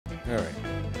Alright.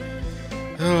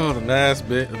 Oh, the last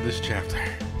bit of this chapter.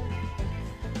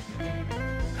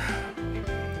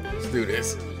 Let's do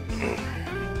this.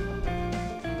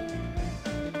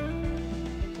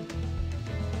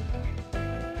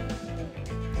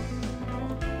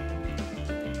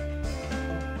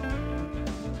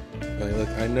 Like, look,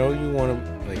 I know you want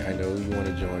to, I know you want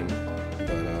to join, but,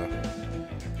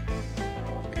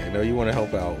 I know you want to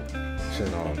help out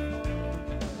Shinon,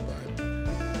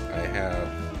 but I have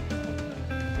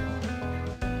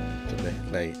to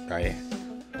make, I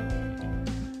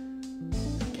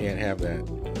can't have that,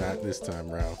 not this time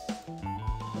around.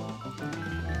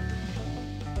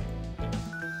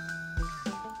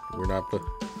 We're not,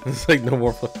 it's like no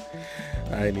more,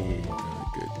 I need a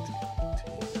good teammate.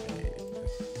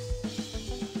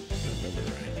 Remember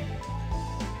right.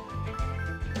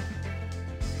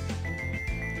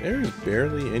 There is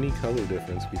barely any color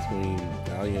difference between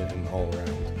Valiant and All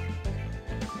Around.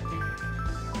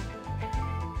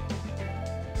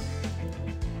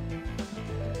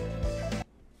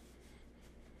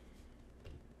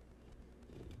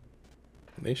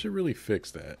 They should really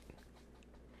fix that.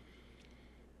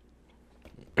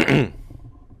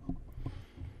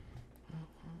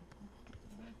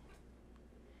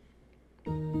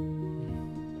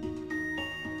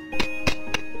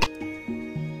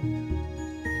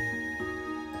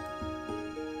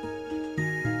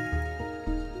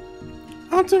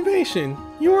 Observation!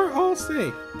 You are all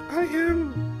safe. I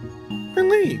am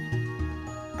relieved.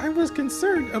 I was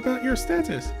concerned about your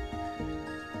status.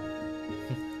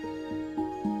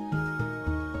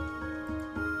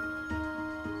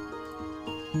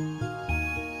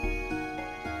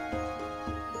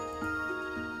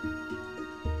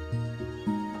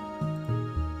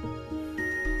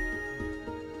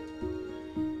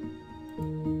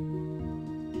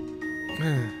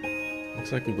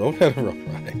 Looks like we both had a rough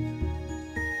ride.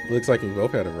 Looks like we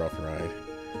both had a rough ride.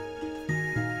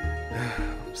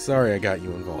 I'm sorry I got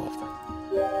you involved.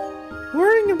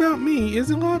 Worrying about me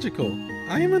is illogical.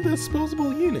 I am a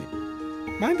disposable unit.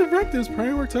 My directives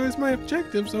prioritize my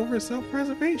objectives over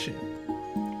self-preservation.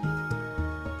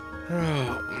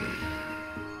 Oh.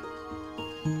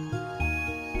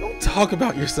 Don't talk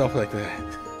about yourself like that.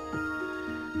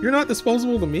 You're not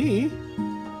disposable to me.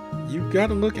 You've got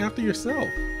to look after yourself.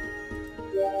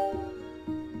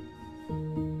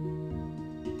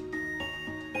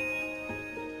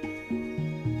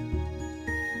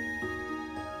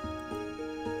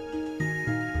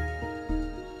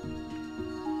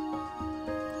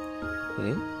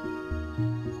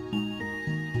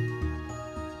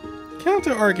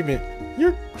 Counter-argument.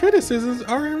 Your criticisms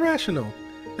are irrational.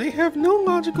 They have no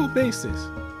logical basis.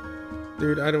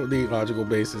 Dude, I don't need logical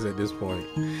basis at this point.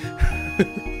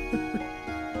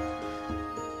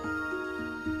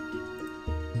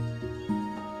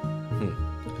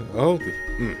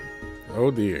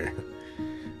 Oh dear.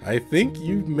 I think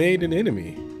you've made an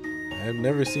enemy. I've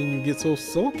never seen you get so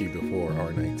sulky before,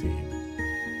 R19.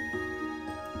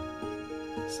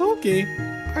 Sulky?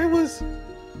 I was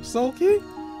sulky?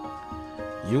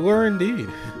 You were indeed.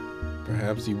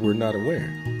 Perhaps you were not aware.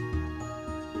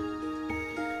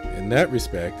 In that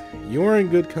respect, you are in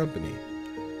good company.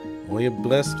 Only a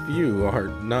blessed few are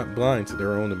not blind to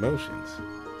their own emotions.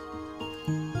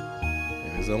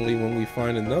 It is only when we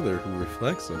find another who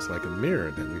reflects us like a mirror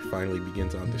that we finally begin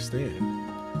to understand.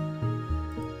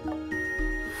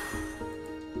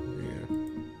 Yeah.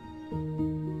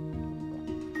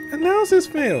 Analysis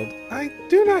failed. I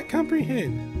do not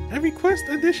comprehend. I request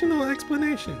additional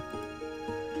explanation.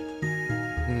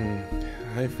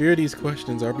 I fear these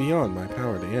questions are beyond my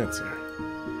power to answer.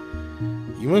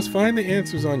 You must find the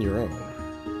answers on your own.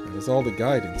 That is all the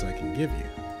guidance I can give you.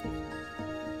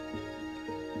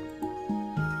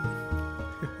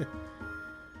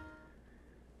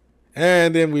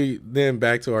 And then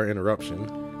back to our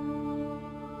interruption.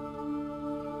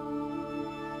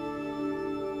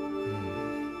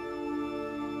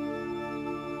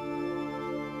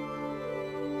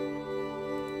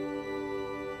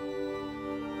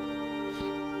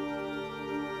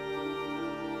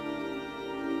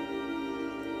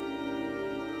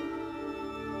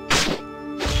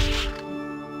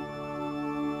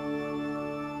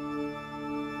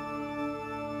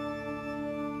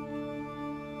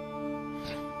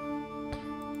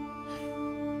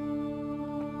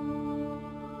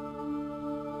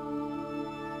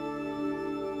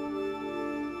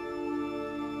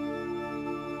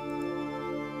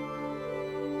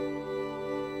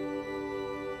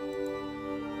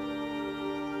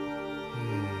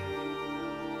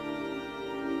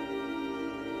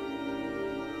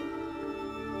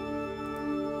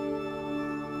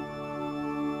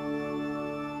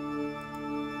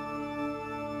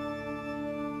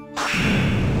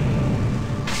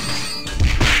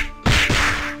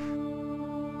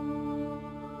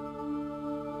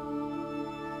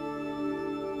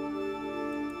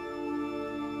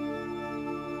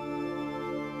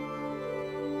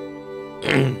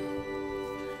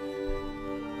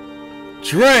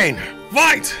 Train,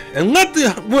 fight, and let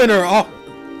the winner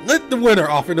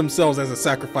offer themselves as a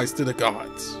sacrifice to the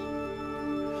gods.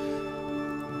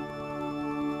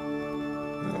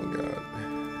 Oh God.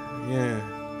 Yeah.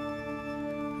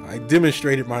 I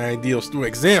demonstrated my ideals through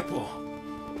example.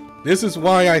 This is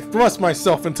why I thrust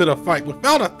myself into the fight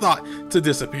without a thought to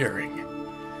disappearing.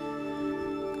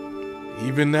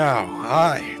 Even now,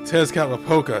 I,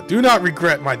 Tezcatlipoca, do not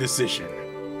regret my decision.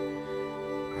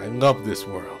 I love this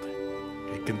world.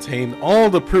 It contained all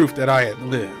the proof that I had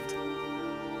lived.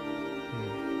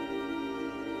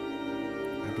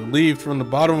 I believed from the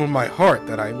bottom of my heart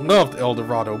that I loved El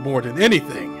Dorado more than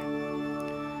anything.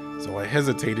 So I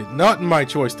hesitated not in my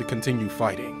choice to continue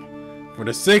fighting. For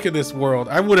the sake of this world,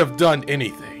 I would have done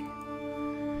anything.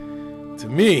 To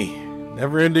me,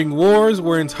 never-ending wars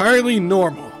were entirely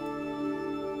normal.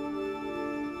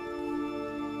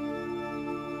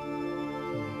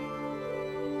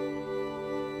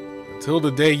 Until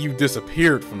the day you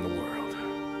disappeared from the world.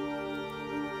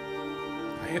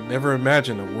 I had never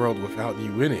imagined a world without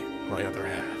you in it, my other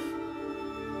half.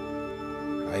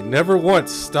 I never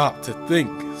once stopped to think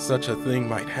such a thing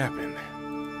might happen.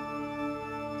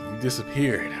 You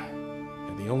disappeared,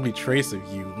 and the only trace of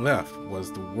you left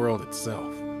was the world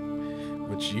itself,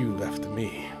 which you left to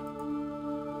me.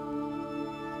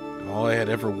 All I had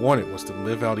ever wanted was to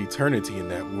live out eternity in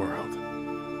that world,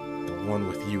 the one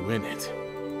with you in it.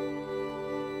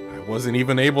 I wasn't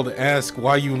even able to ask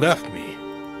why you left me.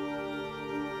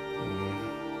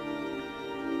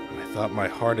 I thought my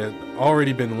heart had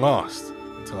already been lost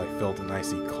until I felt an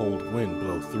icy cold wind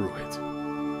blow through it.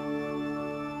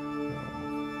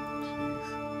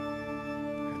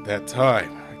 At that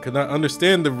time, I could not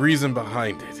understand the reason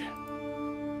behind it.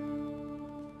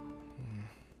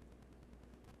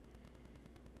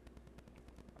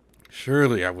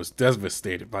 Surely I was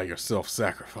devastated by your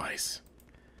self-sacrifice.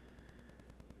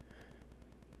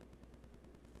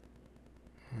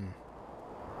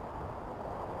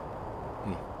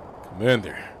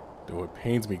 Commander, though it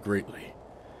pains me greatly,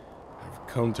 I've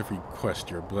come to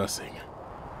request your blessing.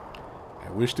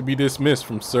 I wish to be dismissed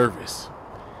from service,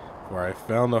 for I have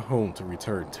found a home to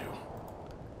return to.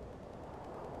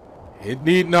 It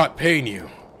need not pain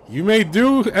you. You may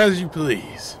do as you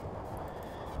please.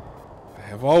 I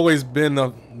have always been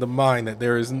of the mind that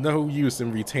there is no use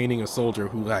in retaining a soldier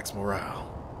who lacks morale.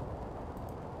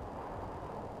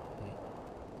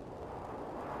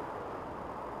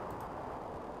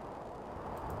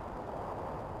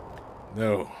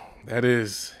 No, that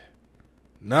is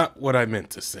not what I meant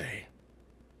to say.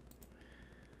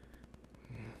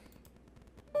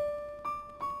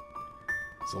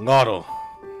 Solotl,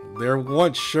 there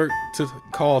once sure to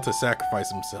call to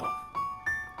sacrifice himself.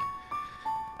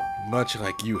 Much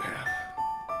like you have.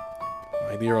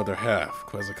 My dear other half,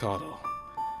 Quetzalcoatl,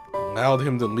 allowed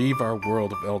him to leave our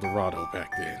world of El Dorado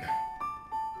back then.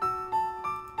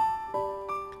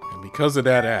 And because of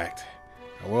that act,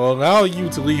 I will allow you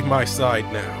to leave my side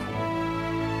now.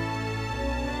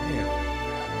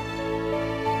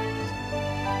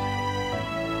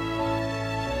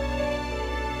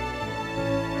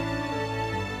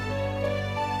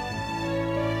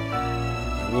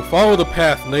 I will follow the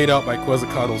path laid out by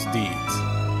Quetzalcoatl's deeds.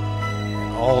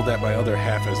 And all that my other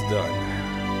half has done,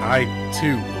 I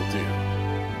too will do.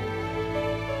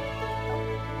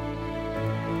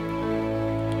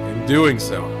 In doing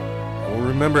so, I will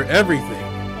remember everything.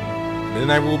 Then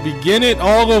I will begin it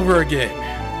all over again.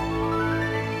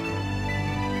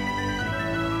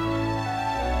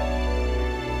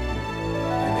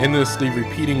 An endlessly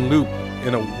repeating loop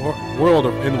in a world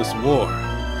of endless war.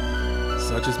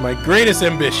 Such is my greatest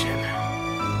ambition,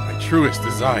 my truest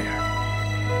desire.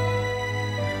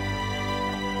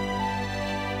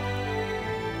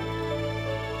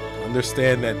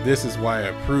 Understand that this is why I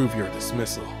approve your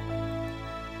dismissal.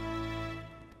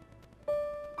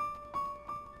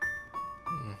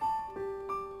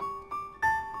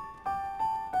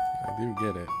 I do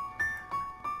get it.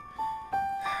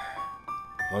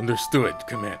 Understood,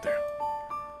 Commander.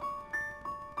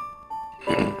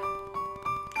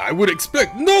 I would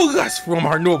expect no less from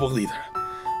our noble leader,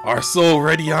 our sole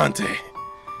Radiante,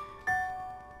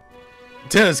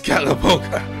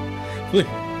 Tezcatlipoca.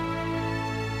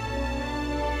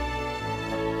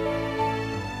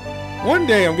 One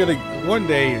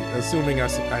day, assuming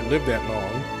I live that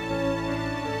long,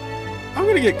 I'm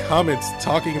gonna get comments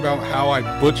talking about how I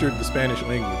butchered the Spanish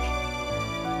language.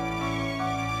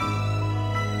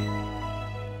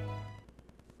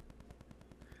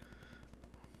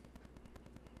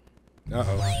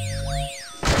 Uh-oh.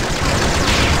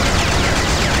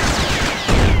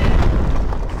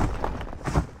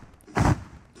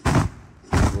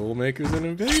 troublemakers and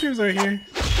invaders are here.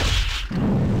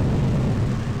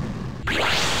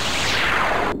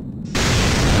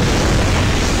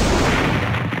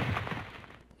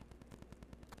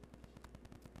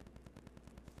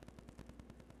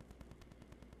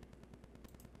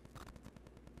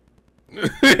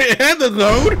 It had to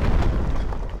load.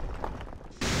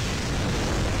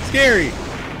 Scary.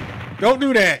 Don't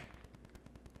do that.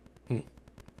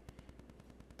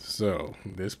 So,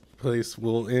 this place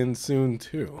will end soon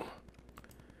too.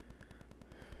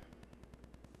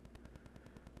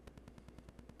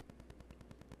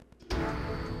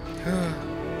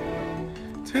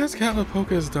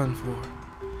 Tezcatlipoca is done for.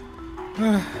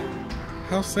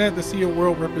 How sad to see a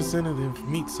world representative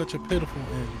meet such a pitiful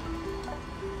end.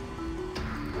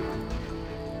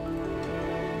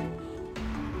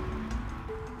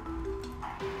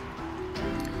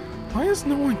 Why is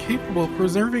no one capable of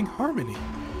preserving harmony?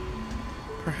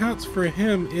 Perhaps for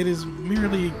him it is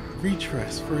merely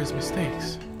redress for his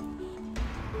mistakes.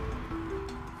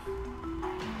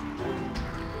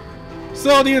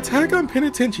 So the attack on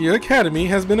Penitentiary Academy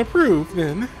has been approved,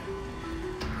 then.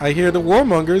 I hear the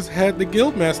Warmongers had the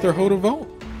Guildmaster hold a vote.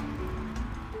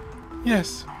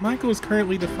 Yes, Michael is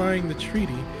currently defying the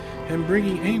treaty and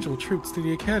bringing angel troops to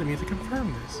the Academy to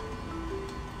confirm this.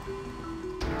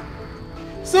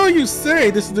 So you say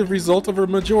this is the result of a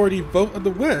majority vote of the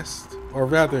West, or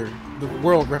rather, the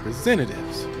world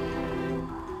representatives.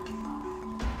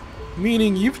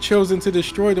 Meaning you've chosen to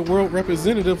destroy the world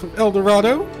representative of El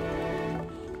Dorado?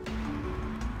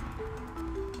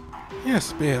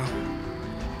 Yes, Bale,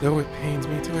 though it pains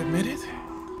me to admit it.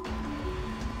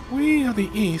 We of the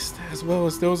East, as well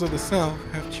as those of the South,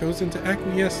 have chosen to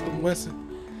acquiesce to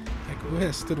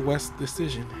the West's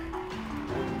decision.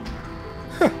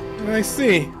 I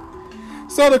see.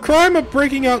 So the crime of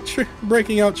breaking out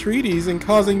treaties and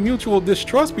causing mutual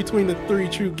distrust between the three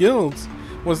true guilds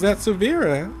was that severe,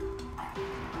 eh?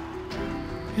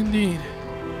 Indeed.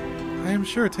 I am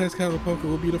sure Tezcatlipoca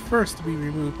will be the first to be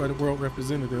removed by the world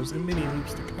representatives in many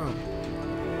weeks to come.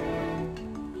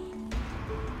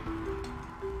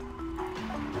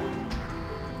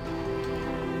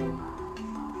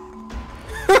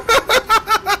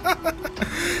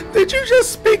 Did you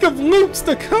just speak of loops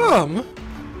to come?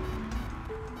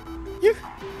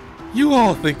 You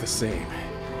all think the same.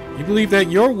 You believe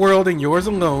that your world and yours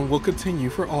alone will continue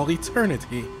for all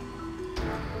eternity.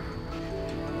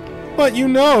 But you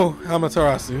know,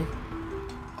 Amaterasu,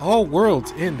 all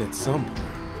worlds end at some point.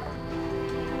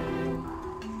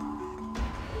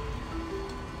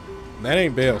 That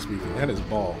ain't Bale speaking, that is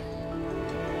Ball.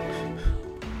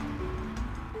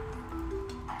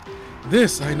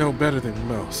 This I know better than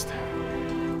most.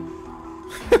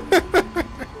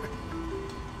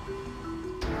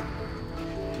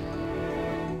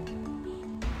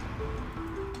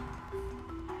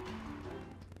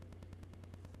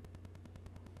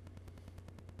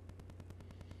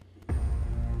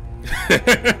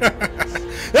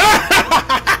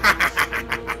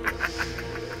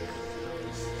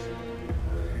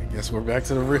 Guess we're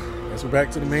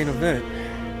back to the main event.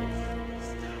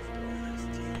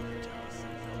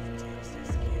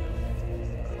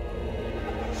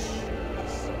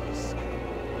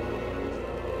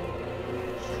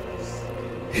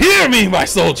 Hear me, my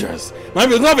soldiers, my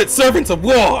beloved servants of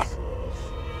war!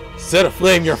 Set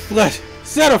aflame your flesh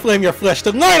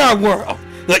to light our world!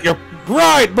 Let your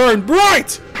bride burn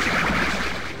bright!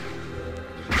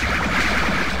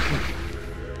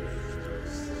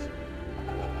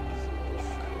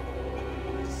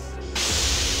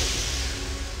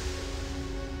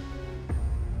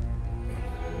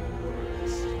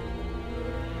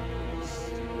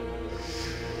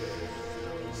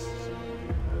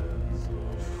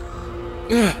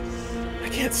 I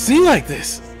can't see like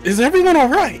this. Is everyone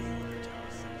alright?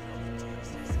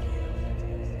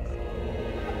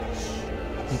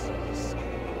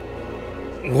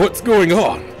 What's going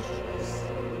on?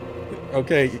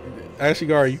 Okay,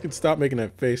 Ashigara, you can stop making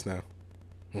that face now.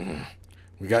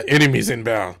 We got enemies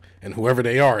inbound, and whoever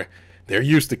they are, they're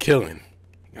used to killing.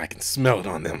 I can smell it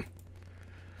on them.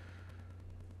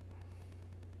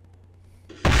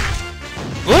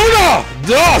 Uno,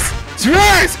 dos,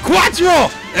 tres,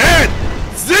 cuatro, and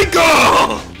cinco!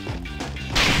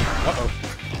 Uh-oh.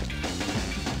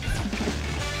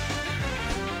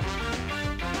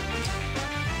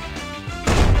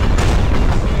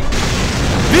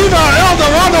 Viva El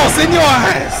Dorado,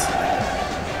 señores!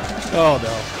 Oh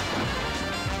no.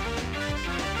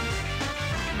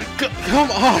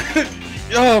 Come on!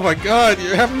 Oh my god,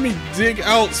 you're having me dig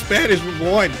out Spanish with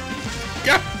one.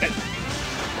 God!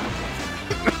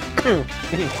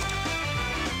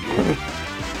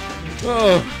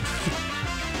 Oh.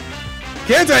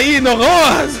 Can't I eat no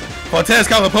laws? For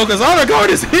Tezcatlipoca's honor guard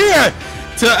is here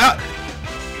to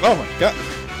oh my god.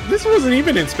 This wasn't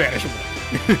even in Spanish.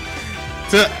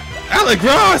 To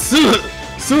alegrar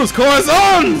sus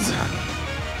corazones.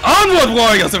 Onward,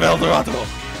 warriors of El Dorado.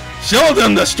 Show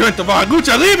them the strength of our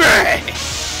lucha libre.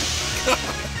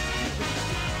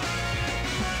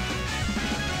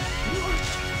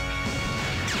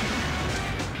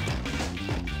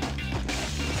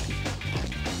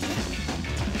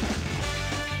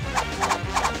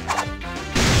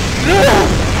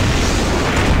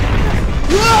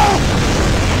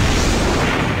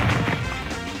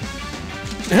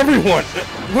 Everyone,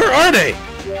 where are they?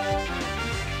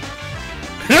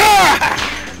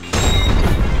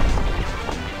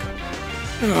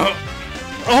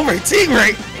 Oh my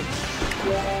Tigray!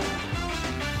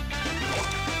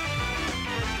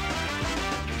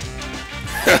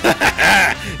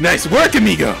 Nice work,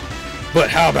 amigo. But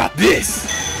how about this?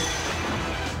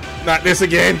 Not this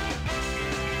again.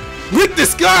 Lick the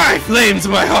sky, flames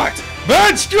of my heart.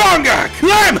 Burn stronger,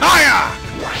 climb higher.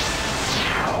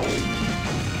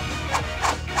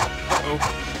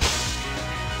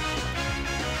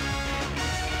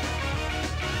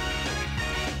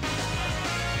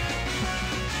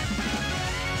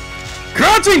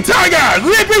 Crouching tiger,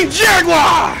 leaping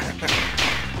jaguar!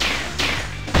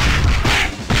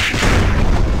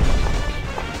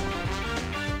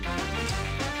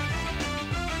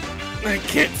 I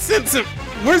can't sense him.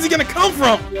 Where's he gonna come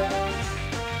from?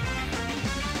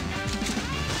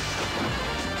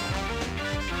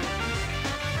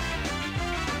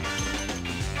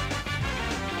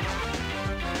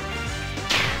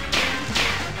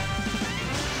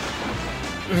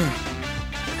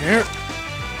 Here.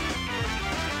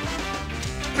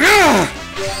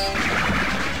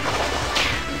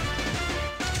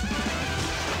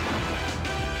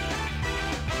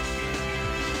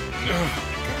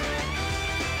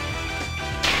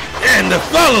 And the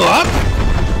follow-up,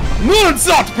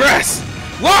 Moonsault Press!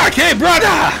 YK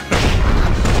brother!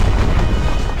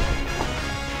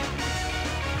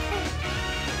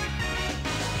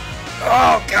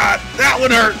 Oh god, that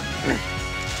would hurt!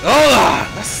 Hola,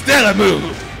 a stellar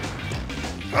move!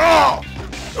 Oh!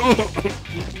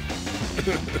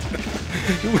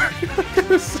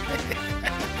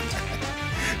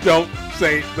 Don't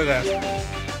say that.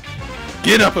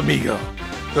 Get up, amigo.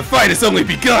 The fight has only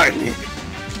begun.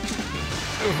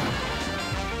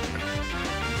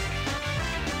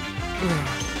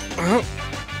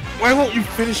 Why won't you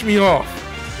finish me off?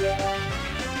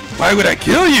 Why would I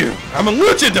kill you? I'm a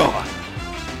luchador.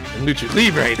 In Lucha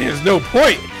Libre, there's no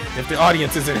point if the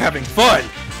audience isn't having fun.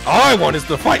 All I want is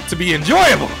the fight to be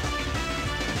enjoyable.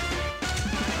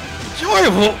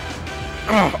 Enjoyable?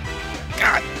 Oh,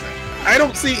 God. I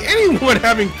don't see anyone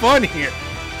having fun here.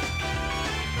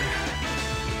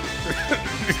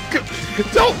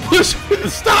 Don't push me.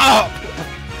 Stop.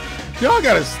 Y'all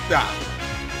gotta stop.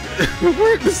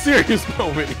 We're in the serious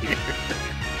moment here.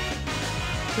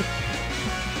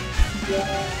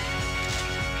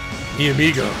 Mi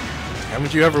amigo,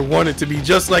 haven't you ever wanted to be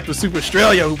just like the Super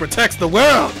Australia who protects the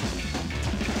world?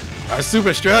 Our Super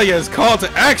Australia is called to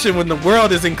action when the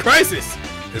world is in crisis,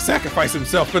 to sacrifice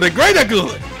himself for the greater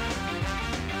good.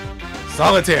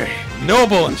 Solitary,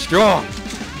 noble, and strong,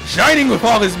 shining with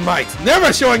all his might,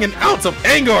 never showing an ounce of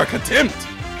anger or contempt.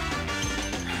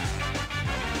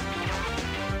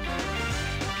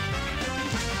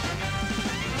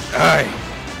 I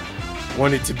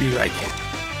wanted to be like him.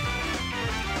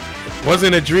 It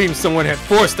wasn't a dream someone had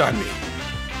forced on me.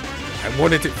 I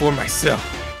wanted it for myself.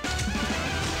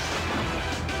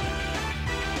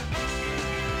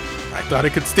 I thought I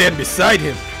could stand beside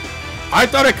him. I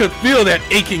thought I could feel that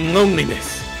aching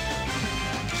loneliness.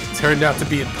 It turned out to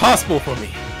be impossible for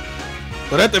me.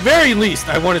 But at the very least,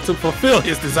 I wanted to fulfill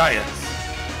his desires.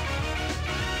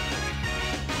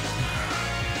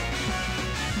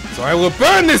 So I will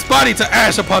burn this body to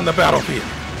ash upon the battlefield.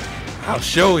 I'll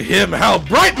show him how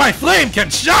bright my flame can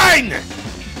shine!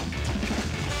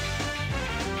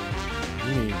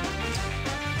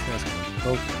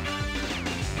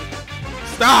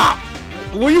 Stop!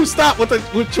 Will you stop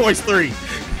with choice 3?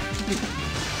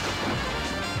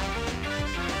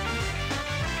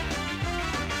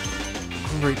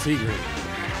 Great Tigray.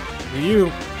 For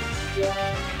you,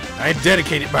 I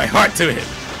dedicated my heart to him.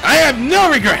 I have no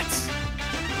regrets!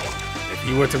 If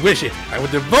he were to wish it, I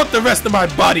would devote the rest of my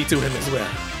body to him as well.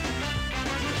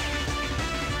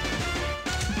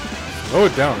 Slow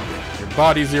it down a bit. Your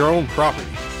body's your own property.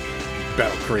 You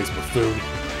battle-crazed buffoon.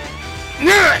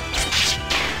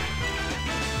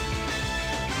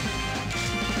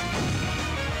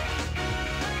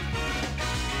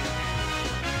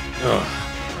 Ugh.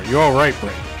 Are you alright,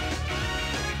 Brandon?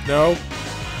 No?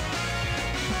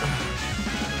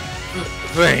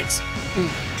 Thanks.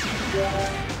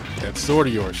 That sword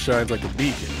of yours shines like a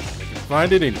beacon. I can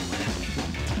find it anywhere.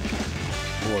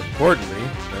 More importantly,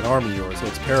 that arm of yours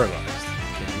looks paralyzed.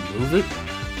 Can you move it?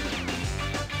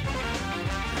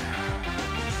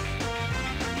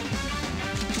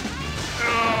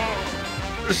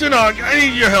 Shinnok, I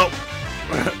need your help.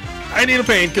 I need a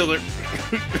painkiller.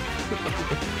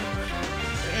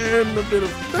 And a bit of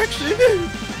affection.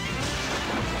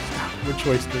 What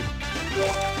choice then?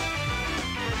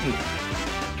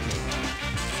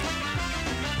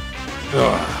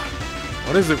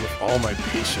 What is it with all my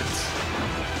patience?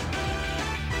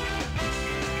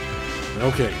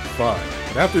 Okay, fine.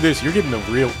 But after this, you're getting a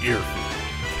real earful.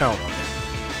 Count on it.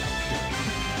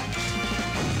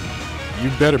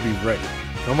 You better be ready.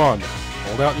 Come on now.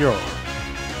 Hold out your arm.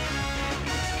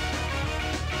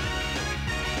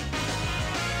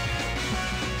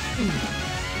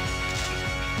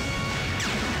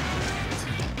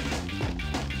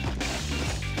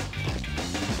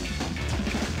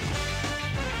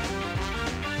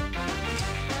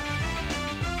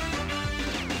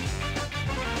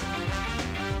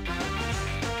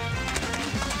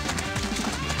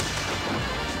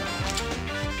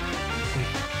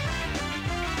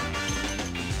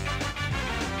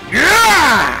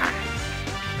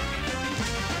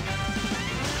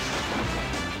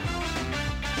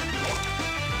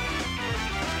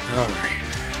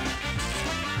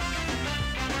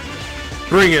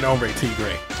 Bring it, Hombre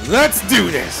Tigre. Let's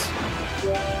do this!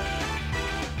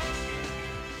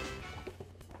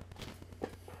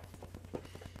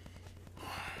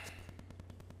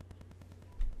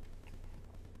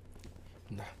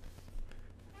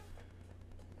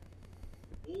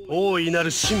大いなる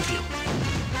神秘よ、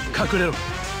隠れろ。合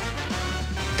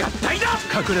体だ。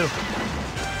隠れろ。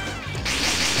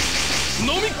飲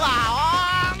み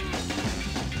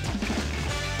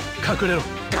隠れろ。合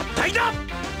体だ。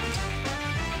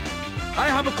I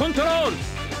have control。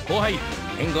後輩、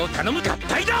援護を頼む。合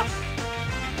体だ。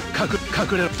隠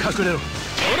れろ。隠れろ。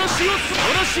おろし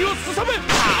を進め。い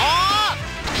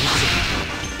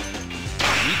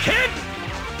け。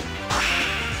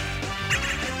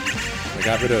I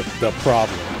got rid of the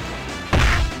problem.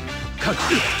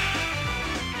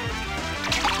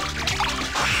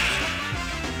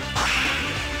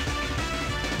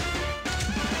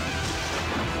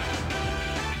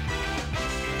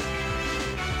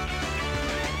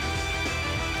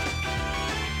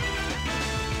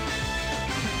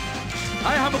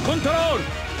 I have control。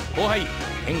後輩、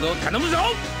援護を頼むぞ。合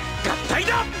体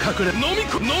だ。隠れ。飲み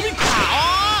込。行くぞ。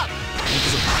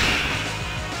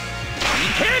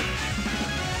いけ。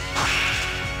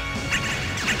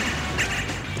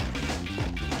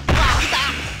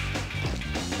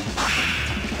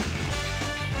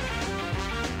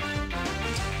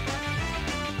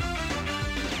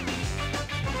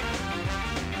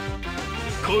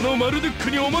このマルデック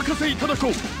にお任せいただこ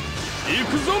う。行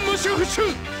くぞムシュフシ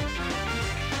ュ。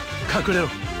隠れろ。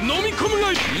飲み込む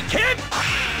がいけ。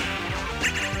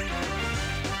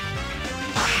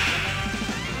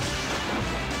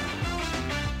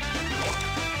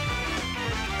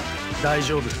大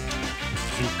丈夫ビッ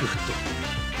グフッ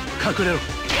ト。隠れろ。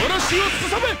おろしを進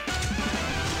め。行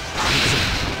くぞ。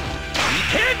い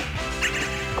け。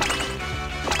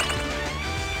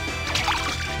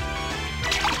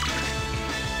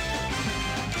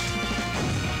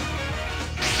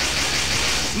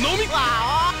飲み。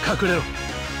隠れろ。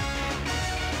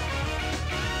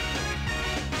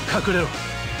隠れろ。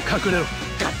隠れろ。合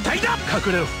体だ。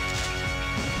隠れろ。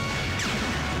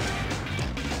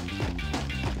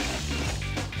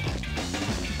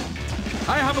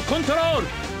I have control。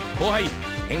後輩、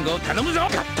援護を頼むぞ。合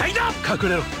体だ。隠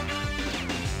れろ。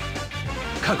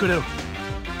隠れろ。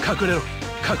隠れろ。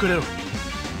隠れろ。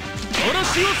おろ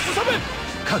しを進め。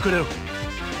隠れろ。お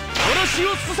ろし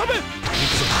を進め。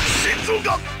心臓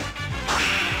が。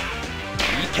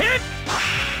いけ。や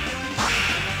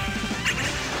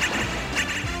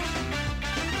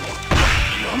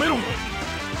めろ。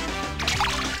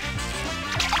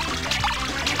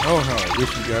Oh, how I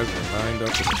wish you guys were lined up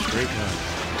in a straight line.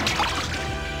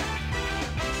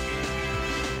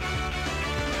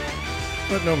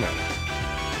 But no matter.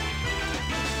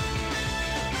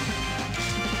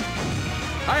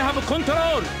 I have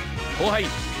control。後輩、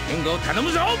援護を頼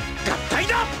むぞ。合体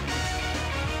だ。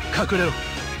隠れろ。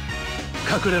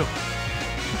隠れろ。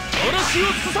おろしを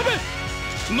進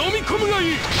め。飲み込むがいい。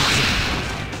い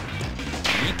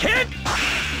け。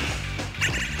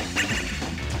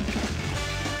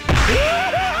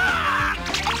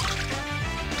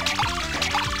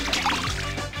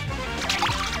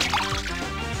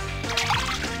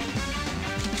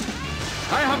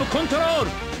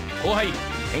後輩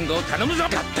援護を頼むぞ。合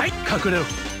体。隠れろ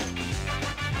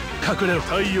隠れろ。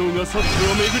太陽が去っては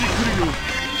巡り来るよう、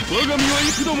我が身は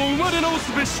幾度も生まれ直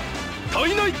すべし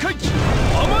体内回帰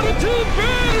アマルトゥーベー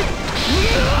ル。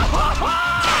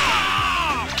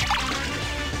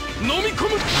飲み込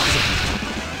む。い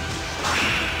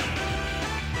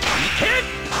け。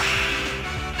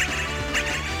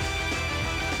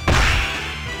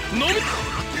飲み龍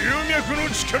脈の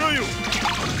力よ。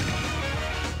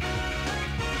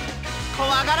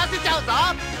怖がらせちゃうぞ。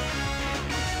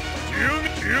龍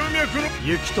脈の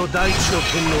雪と大地の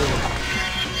天皇の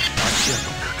足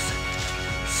跡隠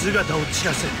せ、姿を散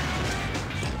らせ。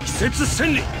季節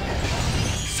千里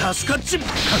サスカッチ龍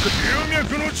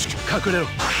脈の力。隠れろ。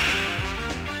や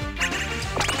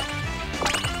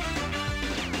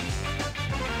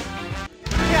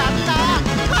った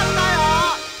ー、勝ったよ。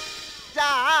じゃ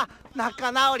あ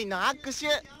仲直りの握手し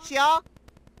よう。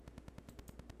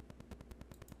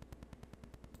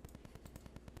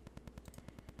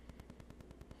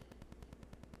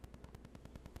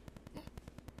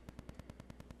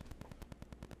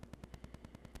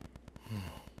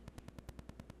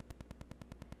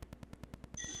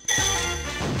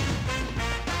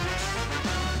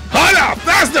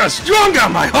Faster, stronger,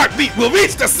 my heartbeat will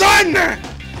reach the sun!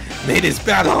 May this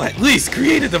battle at least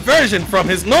create a diversion from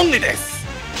his loneliness!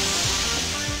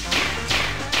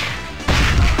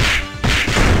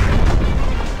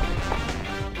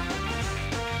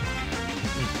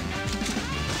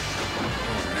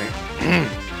 Alright.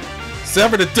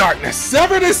 Sever the darkness,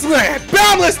 sever this land,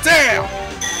 boundless tale!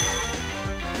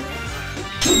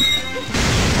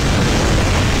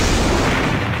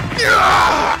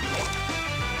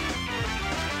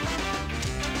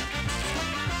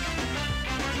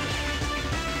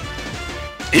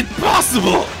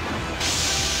 Impossible!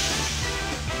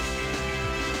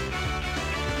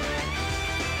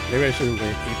 Maybe I shouldn't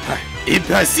wait.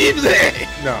 Impossible!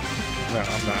 No,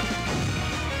 I'm not.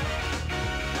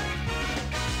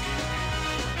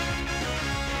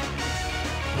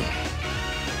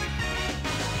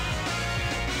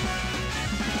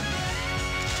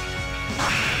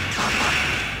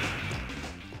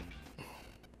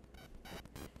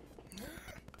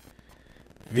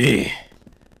 V.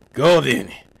 Go then.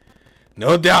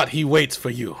 No doubt he waits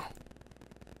for you.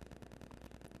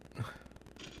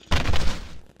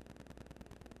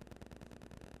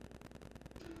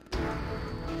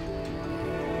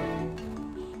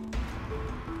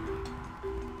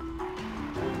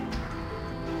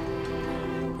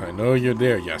 I know you're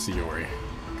there, Yasuyori.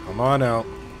 Come on out.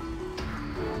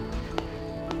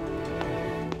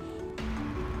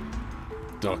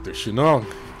 Dr. Shinong.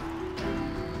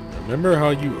 Remember how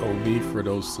you owe me for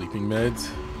those sleeping meds?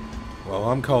 Well,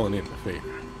 I'm calling in the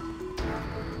favor.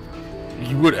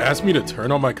 You would ask me to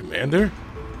turn on my commander?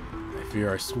 I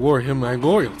fear I swore him my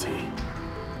loyalty.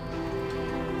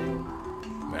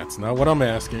 That's not what I'm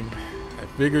asking. I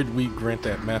figured we'd grant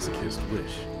that masochist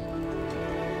wish.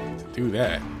 To do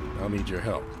that, I'll need your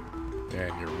help.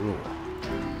 And your rule.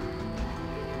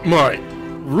 My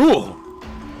rule?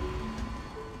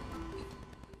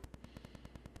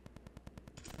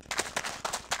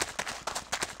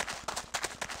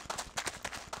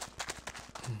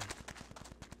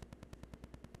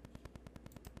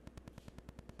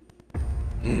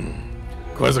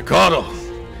 Quetzalcoatl!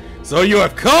 So you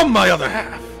have come, my other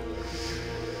half!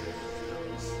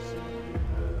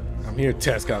 I'm here,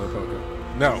 Tezcatlipoca.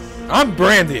 No, I'm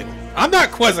Brandon. I'm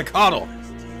not Quetzalcoatl.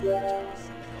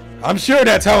 I'm sure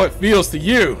that's how it feels to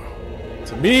you.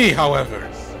 To me, however,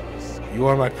 you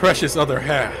are my precious other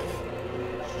half.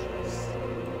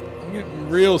 I'm getting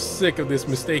real sick of this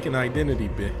mistaken identity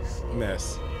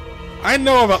mess. I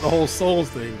know about the whole souls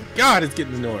thing, but God, it's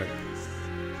getting annoying.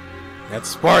 That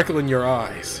sparkle in your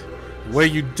eyes, the way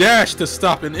you dash to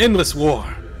stop an endless war.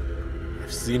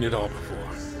 I've seen it all before.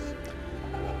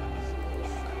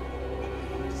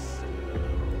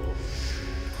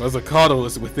 Quetzalcoatl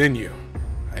is within you.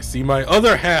 I see my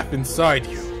other half inside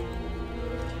you.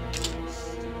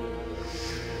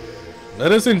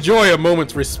 Let us enjoy a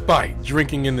moment's respite,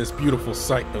 drinking in this beautiful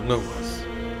sight below us.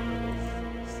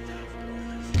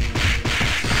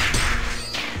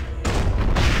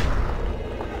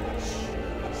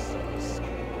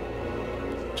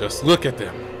 Just look at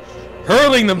them,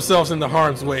 hurling themselves into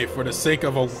harm's way for the sake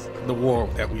of the war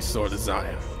that we so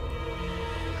desire.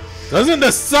 Doesn't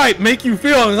the sight make you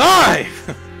feel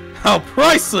alive? How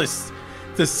priceless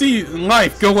to see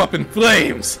life go up in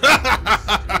flames.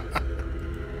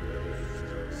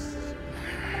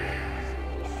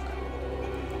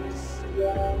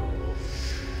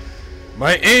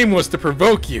 My aim was to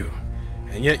provoke you,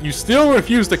 and yet you still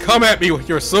refuse to come at me with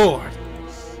your sword.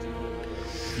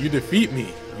 you defeat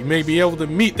me, you may be able to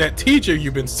meet that teacher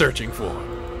you've been searching for.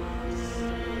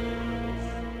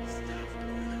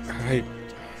 I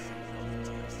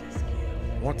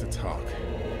want to talk.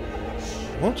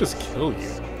 I won't just kill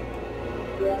you.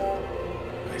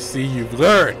 I see you've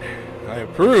learned. I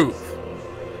approve.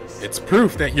 It's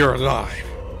proof that you're alive.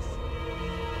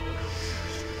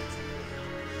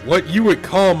 What you would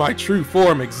call my true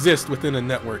form exists within a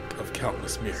network of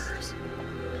countless mirrors.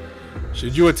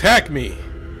 Should you attack me,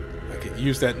 I could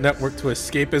use that network to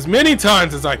escape as many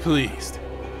times as I pleased.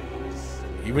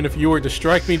 Even if you were to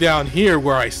strike me down here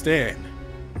where I stand,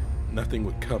 nothing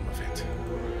would come of it.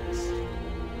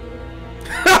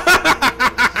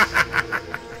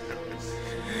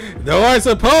 Though I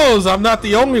suppose I'm not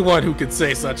the only one who could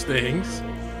say such things.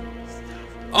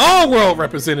 All world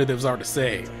representatives are the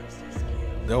same,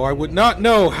 though I would not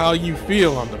know how you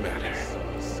feel on the matter.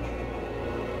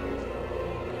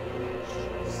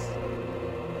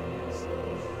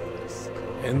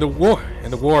 In the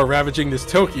war ravaging this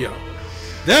Tokyo,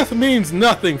 death means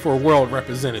nothing for world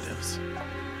representatives.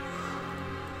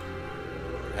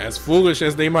 As foolish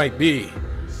as they might be,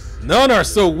 none are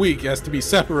so weak as to be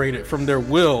separated from their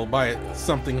will by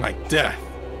something like death.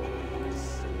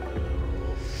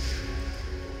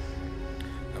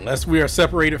 Unless we are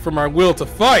separated from our will to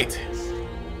fight,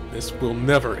 this will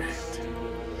never end.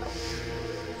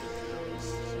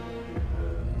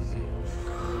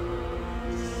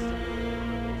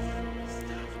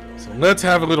 So let's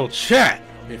have a little chat,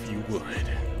 if you would.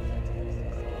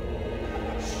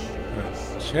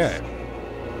 Chat?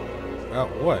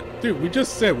 About what? Dude, we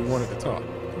just said we wanted to talk.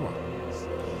 Come on.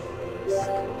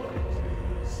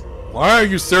 Why are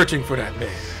you searching for that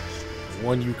man? The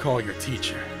one you call your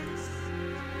teacher?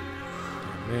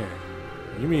 Oh, man.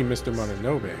 You mean Mr.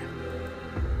 Mononobe?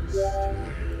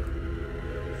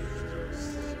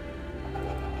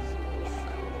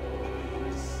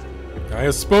 I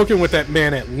have spoken with that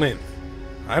man at length.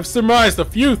 I've surmised a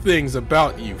few things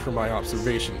about you from my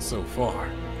observations so far.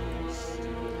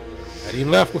 That he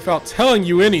left without telling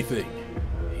you anything.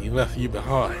 He left you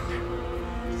behind.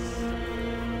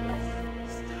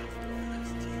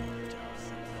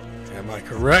 Am I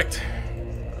correct?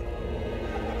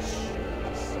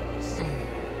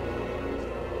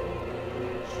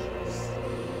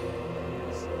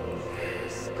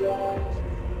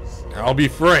 I'll be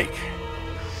frank.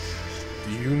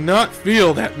 Do you not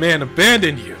feel that man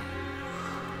abandoned you?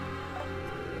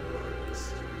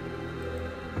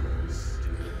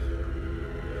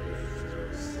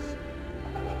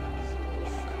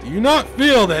 Do you not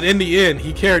feel that in the end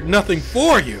he cared nothing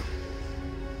for you?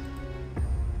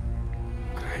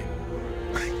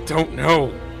 I don't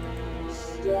know.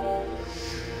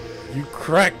 You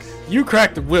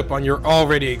cracked the whip on your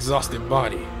already exhausted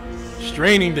body,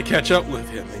 straining to catch up with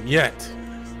him, and yet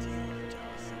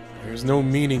there's no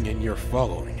meaning in your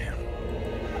following him.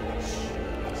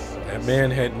 That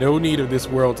man had no need of this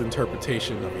world's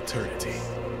interpretation of eternity.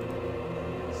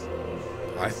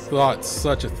 I thought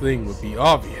such a thing would be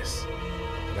obvious,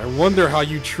 and I wonder how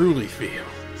you truly feel.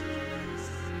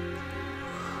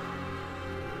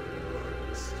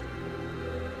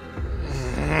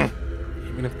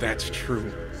 Even if that's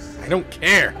true, I don't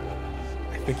care.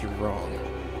 I think you're wrong.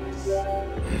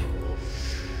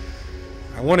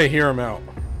 I want to hear him out.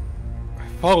 I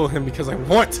follow him because I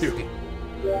want to.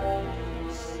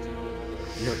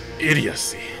 Your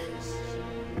idiocy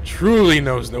truly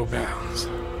knows no bounds.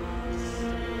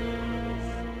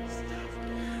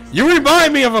 You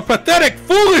remind me of a pathetic,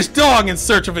 foolish dog in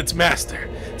search of its master.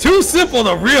 Too simple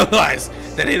to realize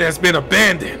that it has been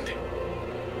abandoned.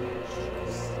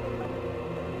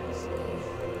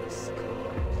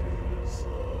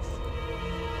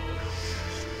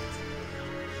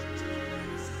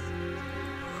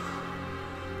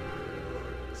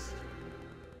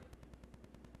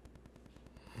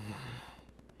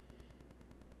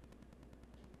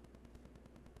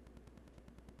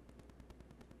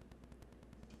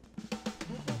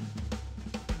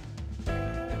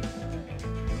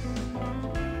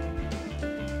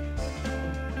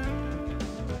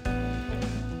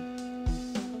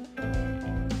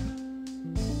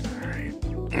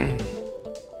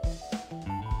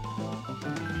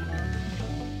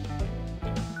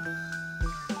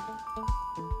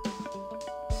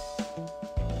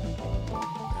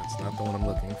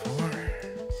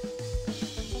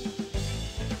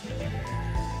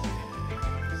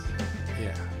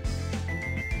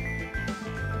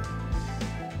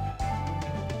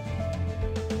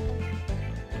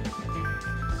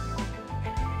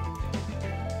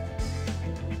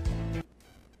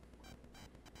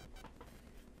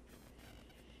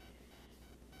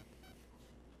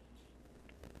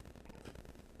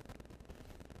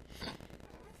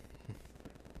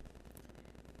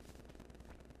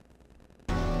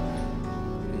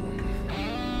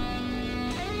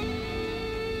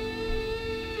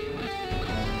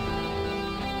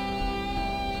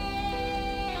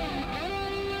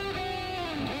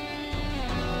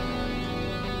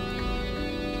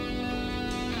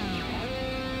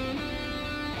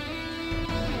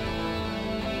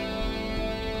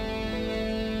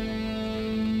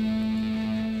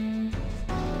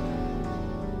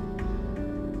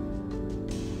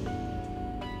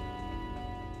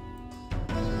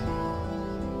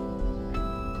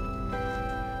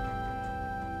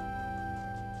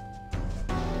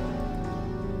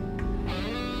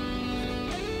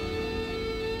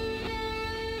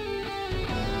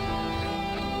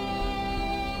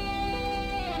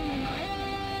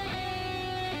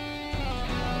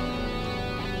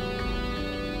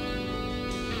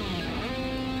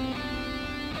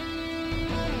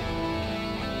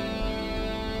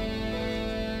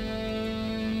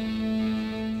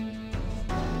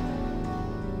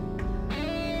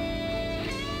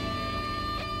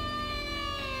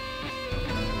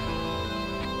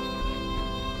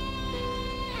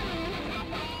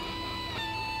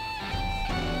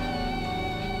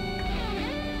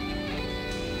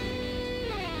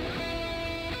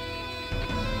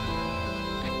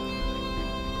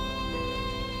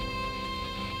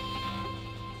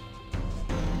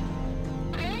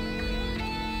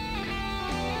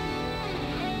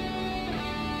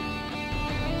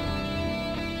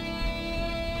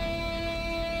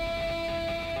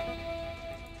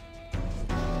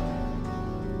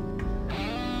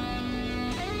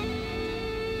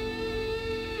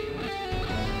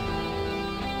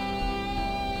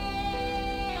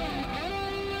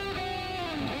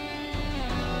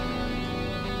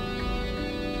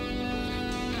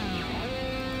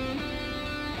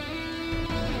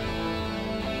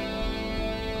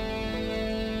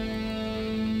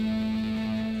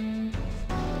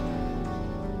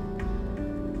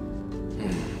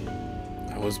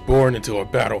 was born into a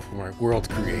battle for my world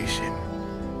creation,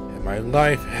 and my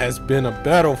life has been a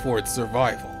battle for its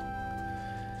survival.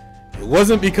 It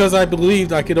wasn't because I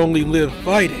believed I could only live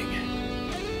fighting.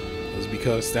 It was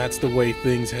because that's the way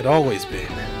things had always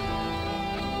been.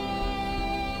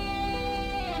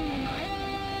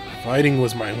 Fighting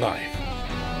was my life.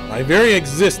 My very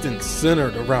existence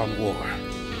centered around war.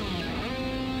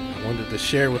 I wanted to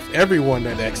share with everyone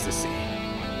that ecstasy,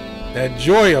 that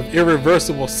joy of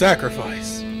irreversible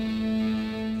sacrifice.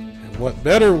 And what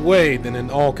better way than an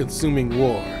all-consuming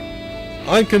war,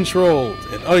 uncontrolled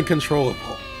and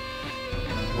uncontrollable,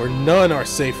 where none are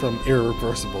safe from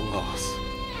irreversible loss.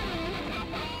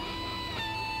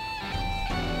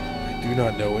 I do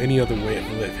not know any other way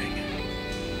of living.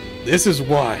 This is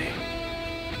why,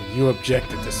 when you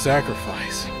objected to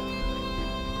sacrifice,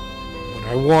 when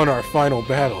I won our final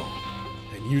battle,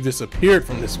 and you disappeared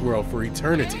from this world for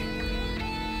eternity,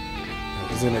 I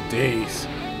was in a daze.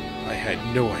 I had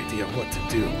no idea what to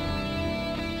do.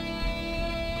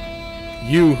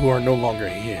 You who are no longer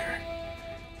here,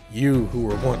 you who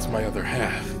were once my other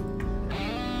half,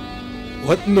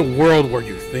 what in the world were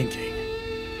you thinking?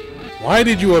 Why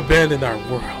did you abandon our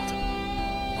world?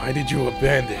 Why did you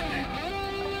abandon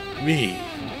me?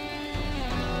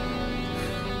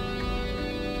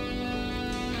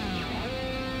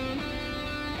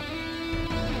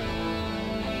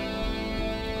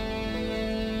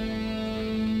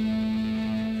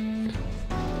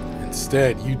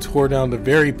 Instead, you tore down the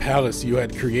very palace you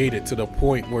had created to the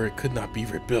point where it could not be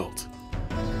rebuilt.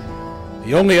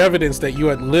 The only evidence that you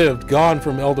had lived gone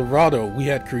from El Dorado we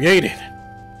had created.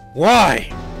 Why?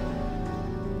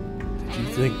 Did you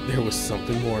think there was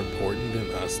something more important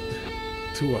than us?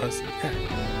 To us?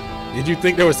 Did you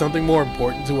think there was something more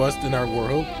important to us than our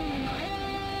world?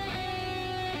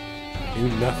 I knew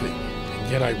nothing,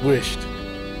 and yet I wished.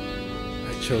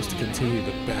 I chose to continue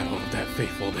the battle of that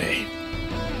fateful day.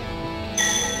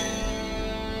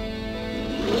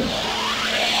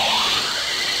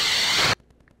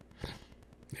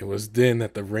 It was then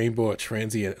that the rainbow of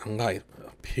transient light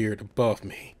appeared above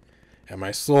me, and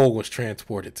my soul was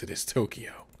transported to this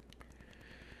Tokyo.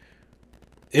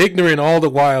 Ignorant all the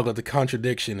while of the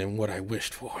contradiction in what I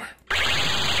wished for.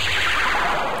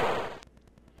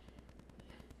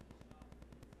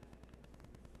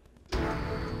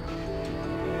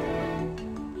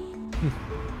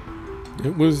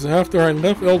 It was after I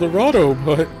left El Dorado,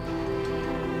 but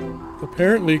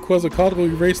apparently Quetzalcoatl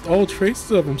erased all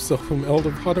traces of himself from El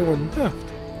Dorado and left.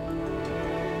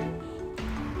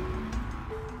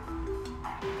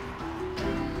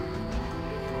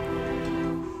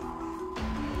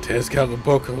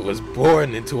 Tezcatlipoca was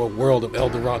born into a world of El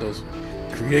Dorado's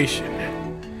creation.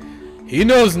 He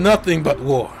knows nothing but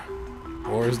war.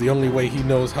 War is the only way he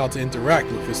knows how to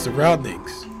interact with his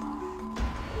surroundings.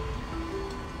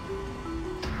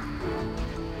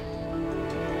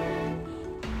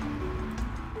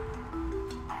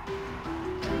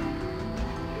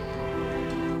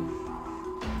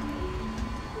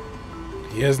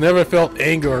 He has never felt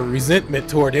anger or resentment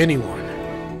toward anyone.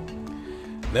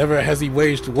 Never has he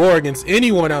waged war against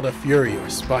anyone out of fury or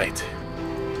spite.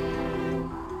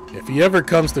 If he ever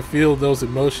comes to feel those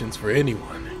emotions for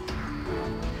anyone,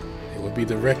 it would be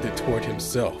directed toward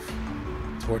himself,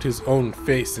 toward his own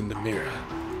face in the mirror.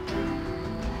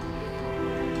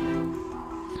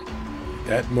 At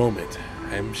that moment,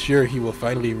 I am sure he will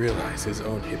finally realize his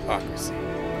own hypocrisy.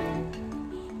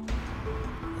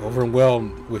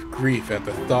 Overwhelmed with grief at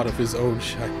the thought of his own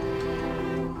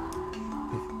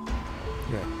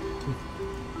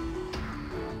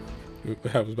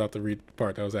I was about to read the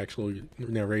part that was actually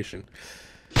narration.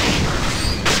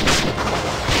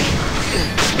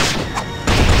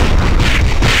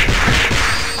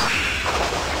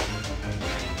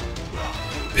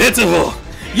 Pitiful!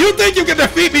 You think you can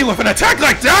defeat me with an attack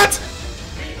like that?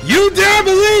 You dare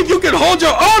believe you can hold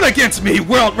your own against me,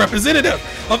 world representative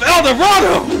of El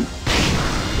Dorado!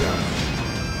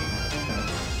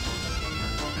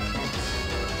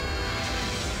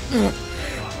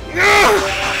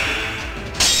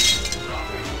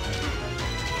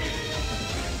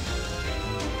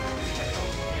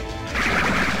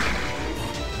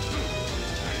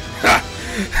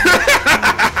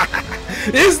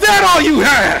 Is that all you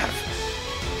have?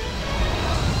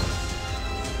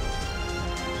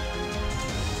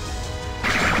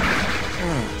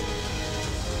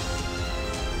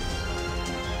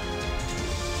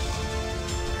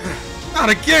 Not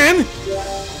again!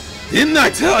 Didn't I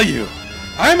tell you?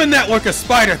 I'm a network of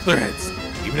spider threads.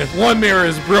 Even if one mirror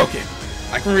is broken,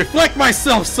 I can reflect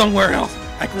myself somewhere else.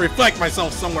 I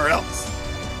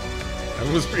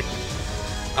was reading.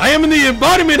 I am the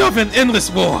embodiment of an endless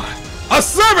war, a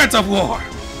servant of war.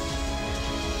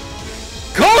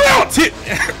 Call out,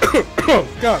 oh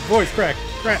God, voice crack.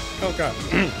 Oh God.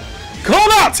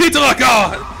 Call out,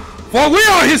 Tezcatlipoca, for we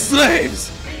are his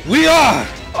slaves. We are,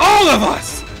 all of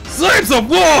us, slaves of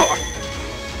war.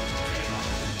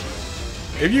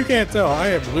 If you can't tell, I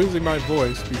am losing my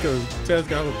voice because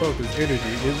Tezcatlipoca's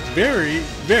energy is very,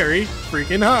 very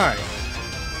freaking high.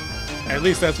 At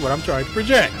least that's what I'm trying to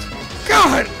project.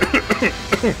 God!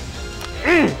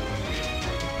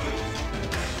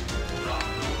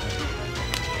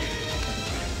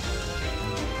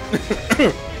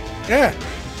 Yeah.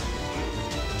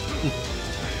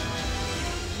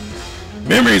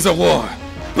 Memories of war.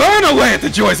 Burn away at the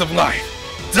joys of life.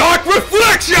 Dark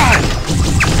reflection!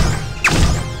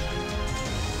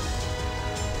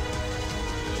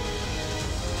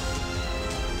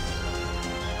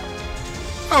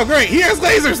 Oh great, he has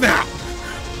lasers now!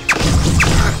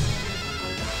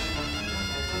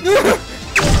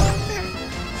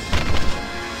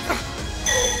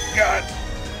 God.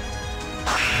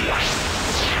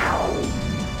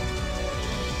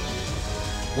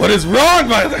 What is wrong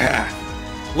by that?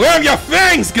 Where have your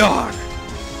fangs gone?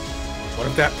 What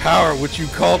of that power which you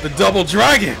called the double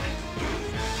dragon?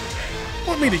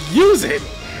 Want me to use it?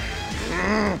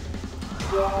 I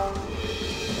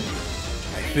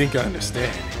think I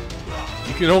understand.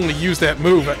 You can only use that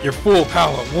move at your full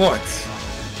power once.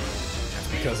 That's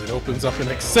because it opens up an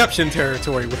exception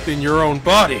territory within your own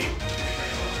body.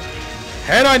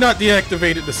 Had I not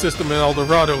deactivated the system in El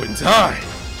Dorado in time,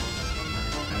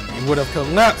 you would have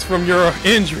collapsed from your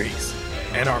injuries,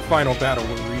 and our final battle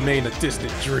would remain a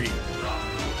distant dream.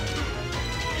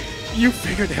 You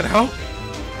figured that out?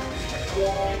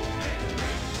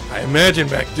 I imagine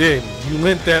back then, you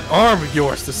lent that arm of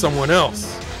yours to someone else.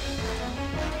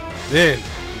 Then,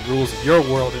 the rules of your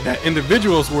world and that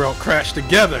individual's world crashed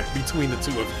together between the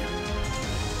two of you.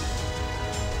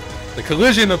 The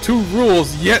collision of two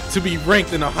rules yet to be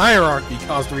ranked in a hierarchy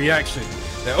caused a reaction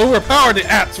that overpowered the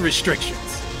app's restrictions.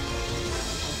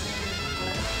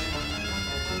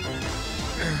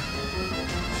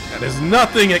 That is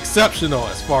nothing exceptional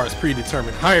as far as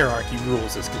predetermined hierarchy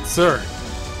rules is concerned.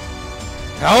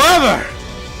 However,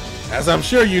 as I'm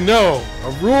sure you know,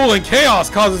 a rule in chaos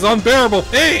causes unbearable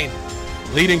pain,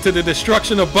 leading to the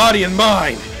destruction of body and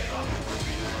mind.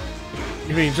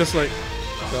 You mean just like...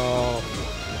 Oh...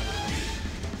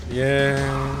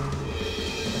 Yeah...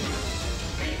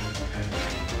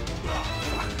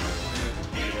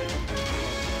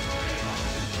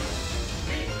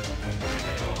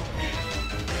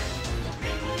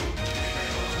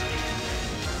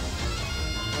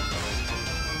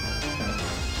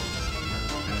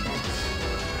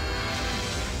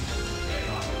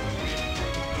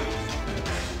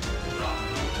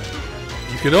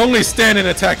 You can only stand an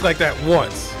attack like that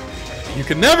once. You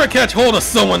can never catch hold of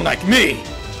someone like me.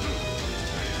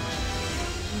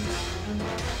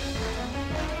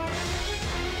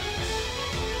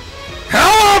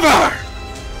 However,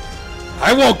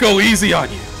 I won't go easy on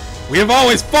you. We have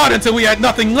always fought until we had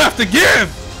nothing left to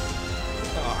give.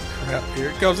 Oh crap,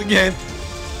 here it goes again.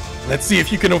 Let's see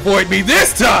if you can avoid me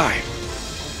this time.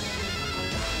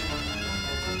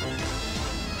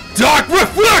 Dark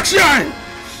reflection!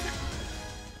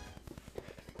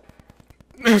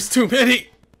 There's too many.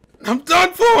 I'm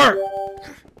done for!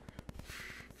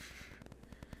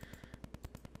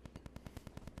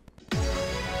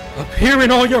 Appear in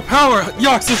all your power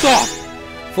knocks us off,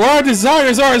 for our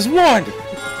desires are as one!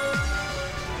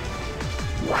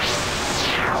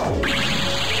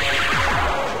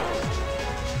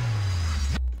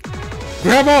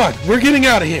 Grab on! We're getting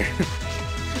out of here!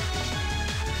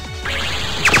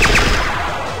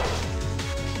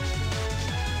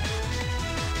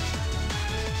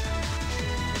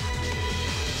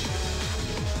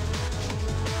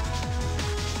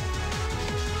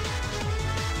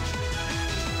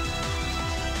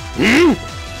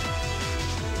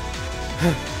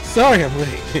 Sorry I'm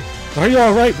late. Are you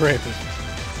alright, Brandon?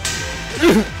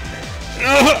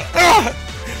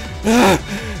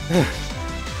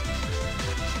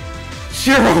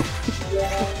 Shiro!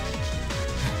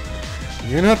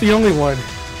 You're not the only one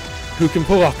who can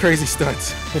pull off crazy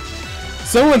stunts.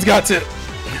 Someone's got to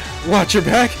watch your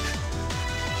back.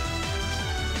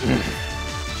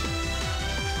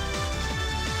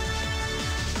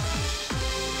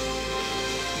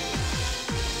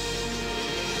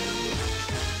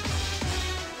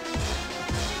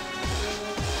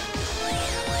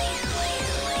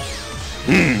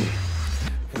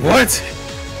 What?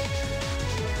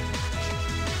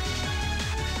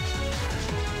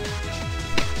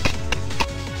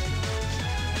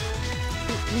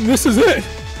 This is it!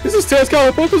 This is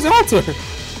Tezcatlipoca's altar!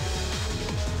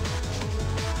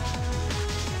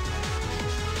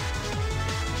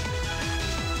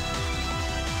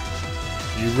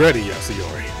 You ready,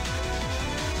 Yasuyori?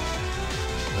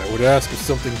 I would ask if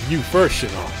something you first,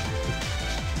 Shinon.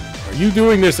 Are you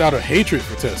doing this out of hatred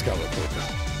for Tezcatlipoca?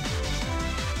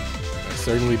 I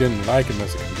certainly didn't like him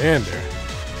as a commander.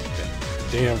 That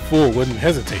damn fool wouldn't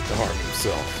hesitate to harm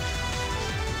himself.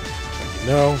 But you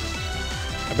know,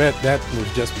 I bet that was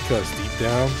just because deep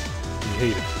down, he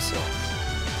hated himself.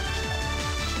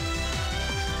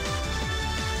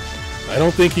 I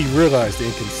don't think he realized the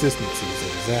inconsistencies in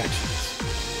his actions.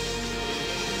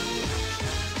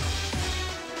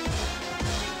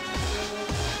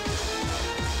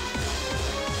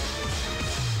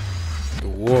 The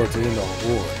war to end all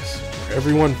wars, where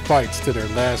everyone fights to their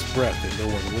last breath and no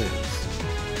one wins.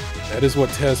 That is what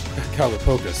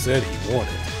Tezcatlipoca said he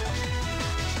wanted.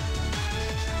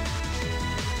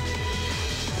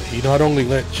 He not only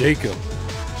let Jacob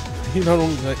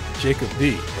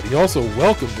be, but he also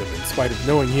welcomed him in spite of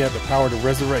knowing he had the power to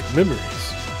resurrect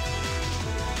memories.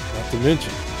 Not to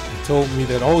mention, he told me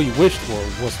that all he wished for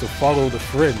was to follow the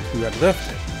friend who had left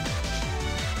him.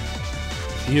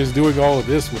 He is doing all of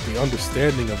this with the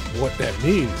understanding of what that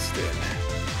means, then.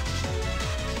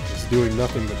 He's doing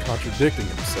nothing but contradicting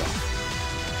himself.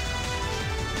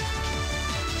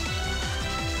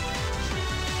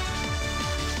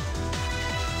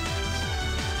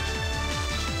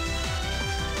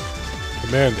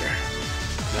 Commander,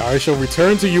 now I shall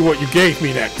return to you what you gave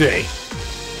me that day.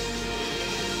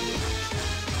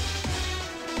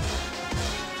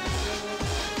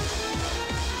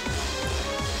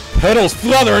 Petals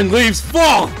flutter and leaves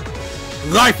fall!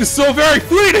 Life is so very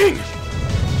fleeting!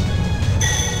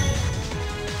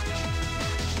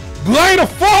 Blade of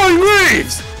falling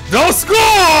leaves! The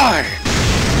sky!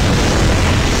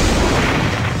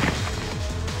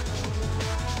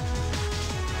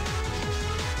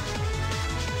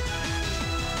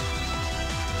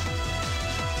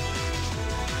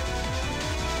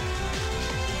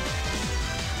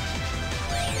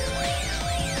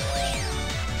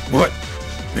 What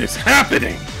is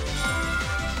happening?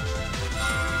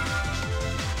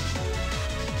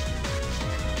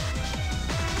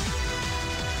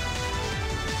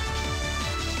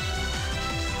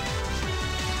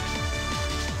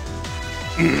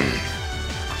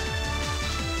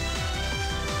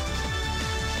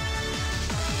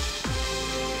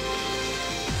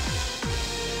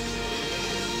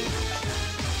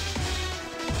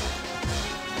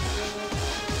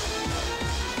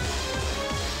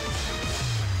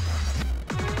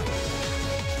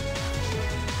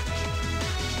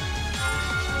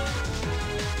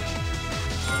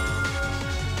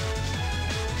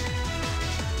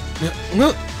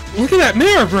 Look at that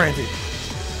mirror, Brandy!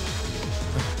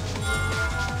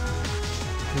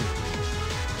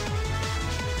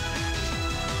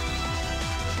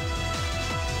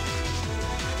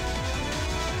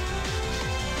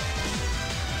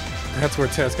 That's where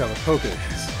Tezcatlipoca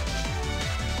is.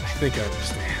 I think I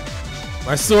understand.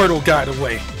 My sword will guide the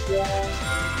way.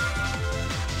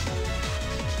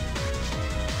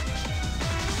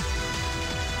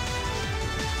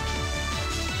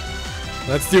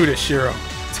 Let's do this, Shiro.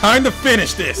 Time to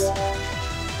finish this!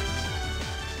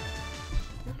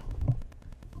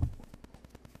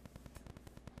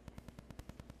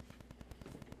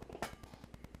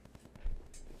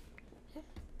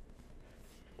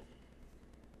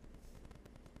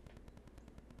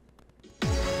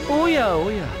 Oh yeah, oh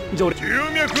yeah. 龍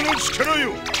脈の力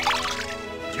よ。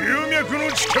龍脈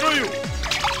の力よ。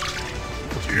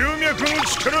龍脈の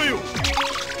力よ。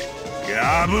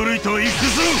破りといくぞ。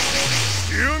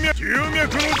龍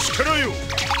脈の力よ。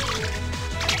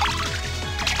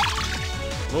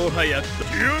もはや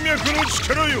龍脈の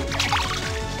力よ。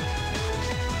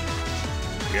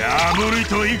破り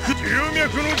といく龍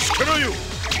脈の力よ。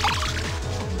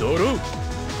ドロー。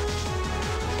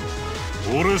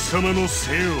俺様の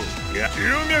背よ。龍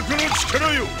脈の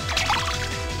力よ。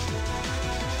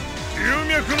龍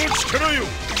脈の力よ。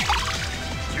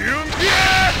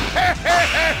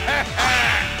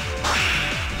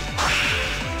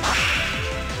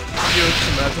よき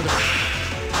まただ。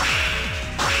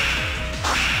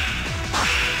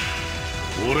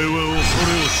俺は恐れを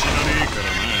知らねえから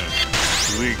な。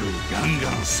グイグイガンガ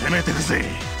ン攻めてくぜ。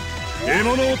獲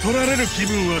物を取られる気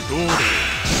分はどうだ。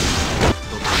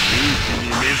と勇気に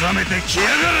目覚めてきやが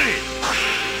れ。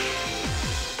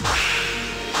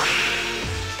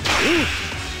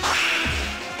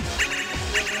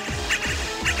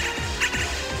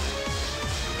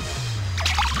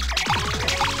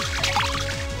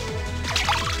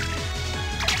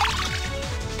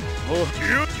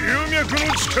脈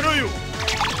の力よ。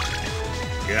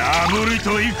ガブリ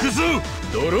と行くぞ。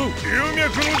ドロー。龍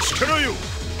脈の力よ。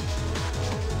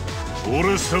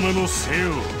俺様の背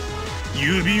を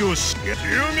指をし龍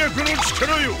脈の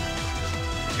力よ。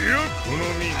この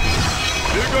身世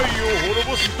界を滅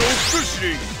ぼす毒と知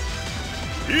れ。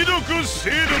威毒精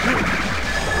毒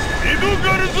イド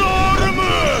ガルザールム。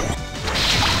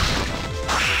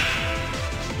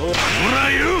ほ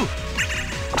らよ。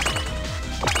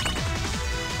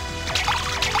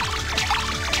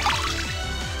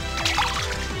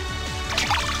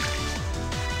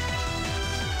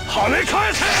跳ね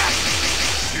返せ。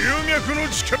龍脈の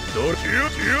力。龍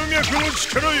脈の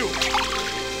力よ。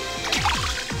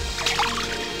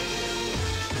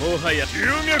もはや龍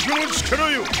脈の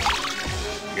力よ。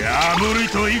ガブリ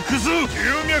と行くぞ。龍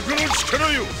脈の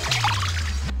力よ。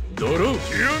ドロ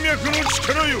ー。龍脈の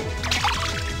力よ。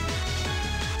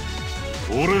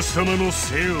俺様の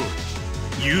背を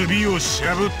指をし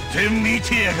ゃぶってみ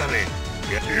てやがれ。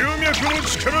龍脈の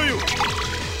力よ。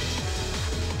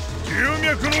龍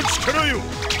脈の力よ。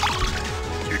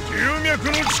龍脈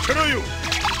の力よ。よ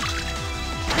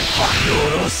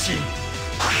ろしい。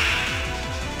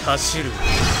走る。夜を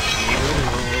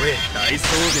終え大草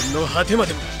原の果てま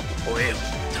でも燃えよ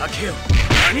竹よ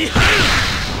谷原。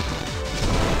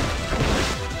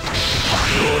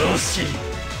よろしい。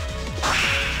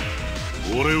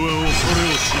俺は恐れを知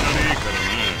らねえからな。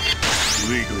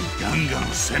ぐいぐいガンガン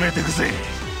攻めてくぜ。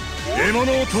獲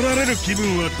物を取られる気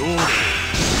分はどうだ。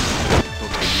と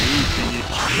か勇気に。よ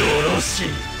ろしい。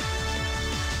よ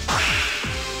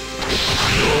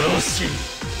ろしい。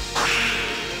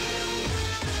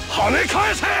跳ね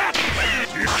返せ。おっ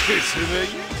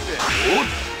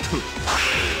と。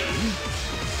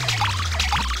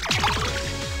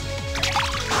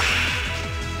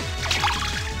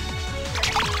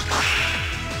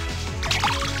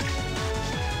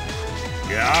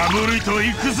ガブリと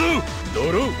行くぞ。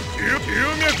ドロー。龍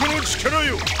脈の力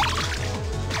よ。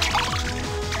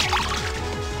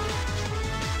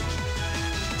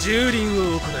蹂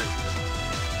躙を行う。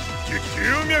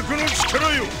龍脈の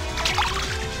力よ。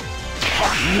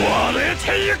割れ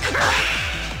てゆく。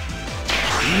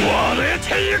割れ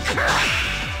てゆく。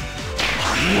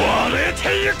割れ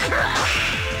てゆく。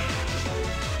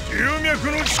龍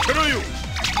脈の力よ。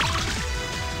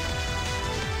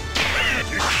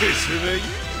お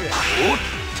っ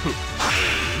と。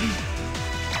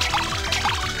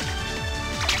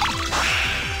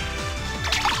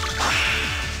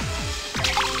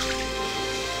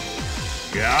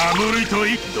ガブリと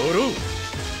いドロー。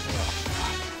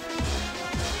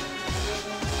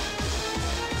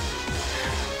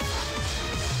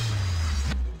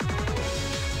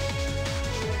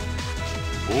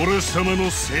俺様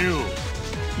の背を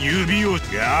指を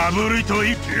ガブリとい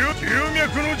龍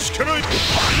脈の力よ。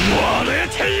割れ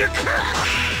てゆく。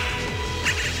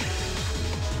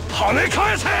跳ね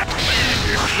返せ。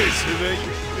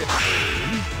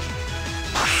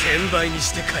1000倍に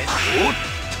して返す。おっ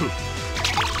と。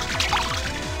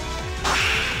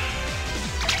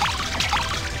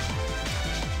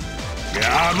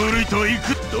ガブリとい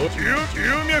く。龍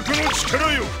脈の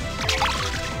力よ。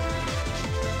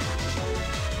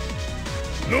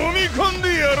飲み込ん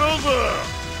でやろうぞ。こ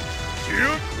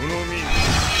の身世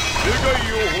界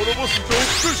を滅ぼす毒と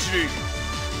知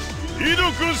れ。威毒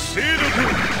精毒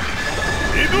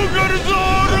イドガルザ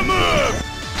ールム。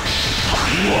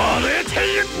割れて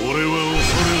ゆく。俺は恐れ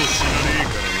を知らねえか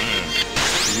らな。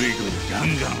ぐいぐいガ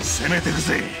ンガン攻めてく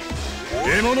ぜ。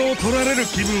獲物を取られる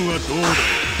気分はどうだ。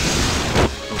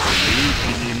勇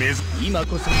気に目ず。今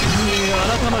こそ人間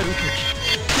改まる時。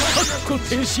かっこ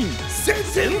天心宣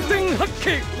伝発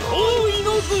見大い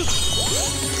の図。さ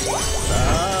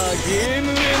あゲーム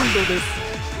エンドです。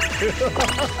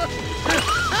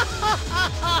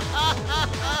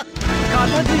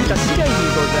片付いた次第にご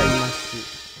ざいます。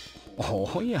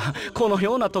おや、この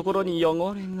ようなところに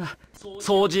汚れが。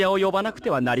掃除屋を呼ばなくて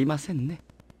はなりませんね。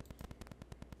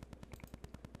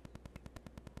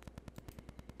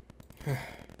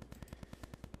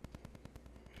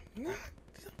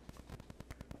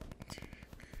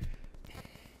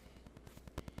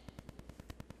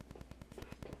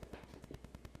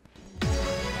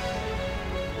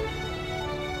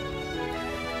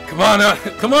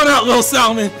Come on out, little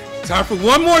Salmon. Time for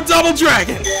one more double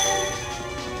dragon.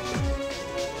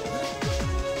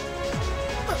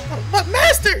 But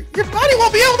Master, your body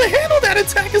won't be able to handle that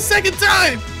attack a second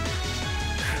time.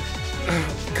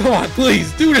 Come on,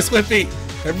 please, do this with me.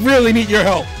 I really need your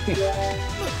help.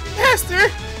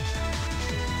 Master.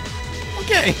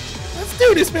 Okay, let's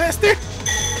do this, Master.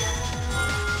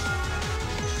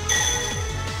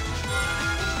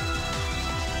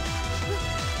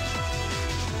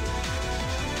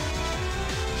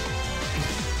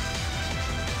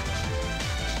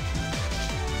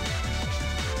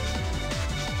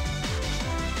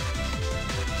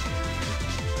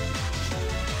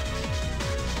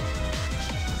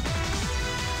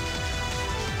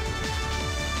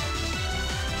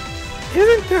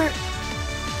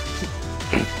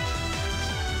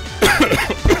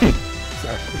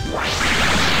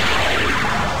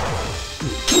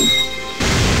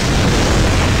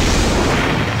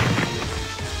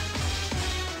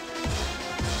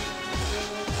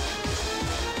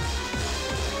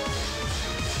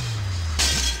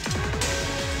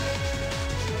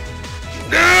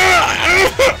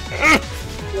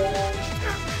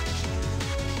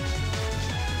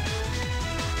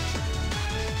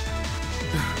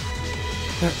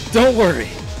 Don't worry.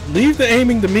 Leave the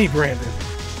aiming to me, Brandon.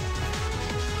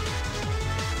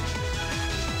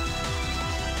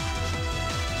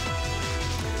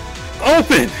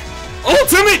 Open!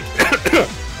 Ultimate!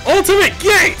 Ultimate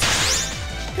gate!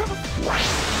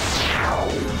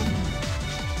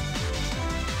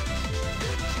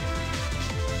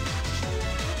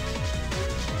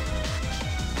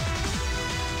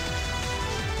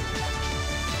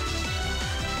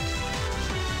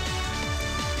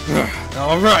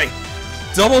 Alright!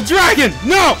 Double Dragon!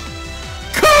 No!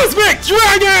 Cosmic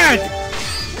Dragon!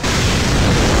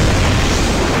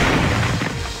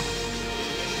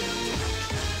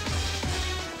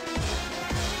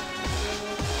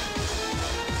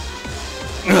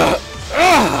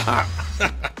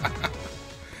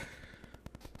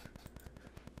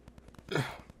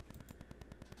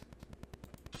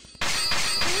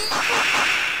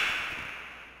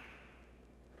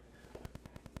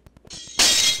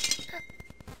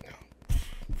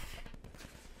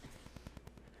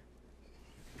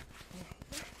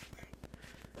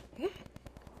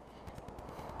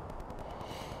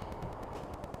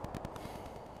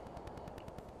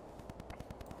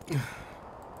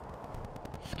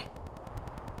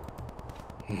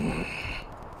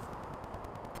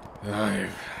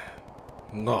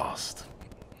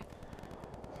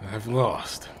 I've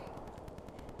lost.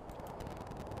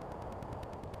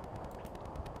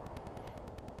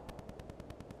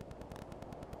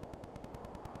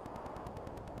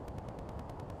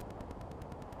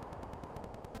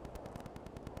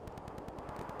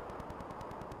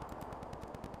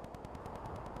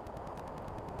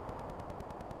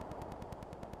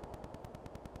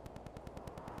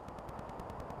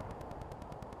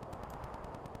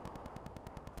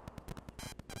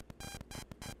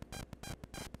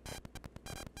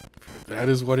 That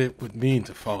is what it would mean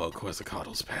to follow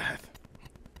Quetzalcoatl's path.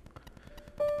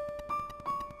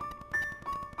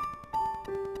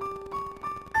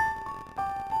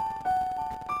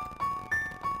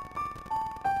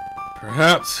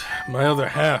 Perhaps my other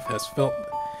half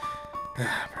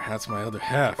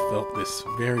felt this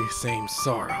very same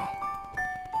sorrow.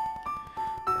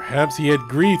 Perhaps he had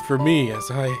grieved for me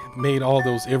as I made all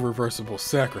those irreversible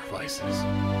sacrifices.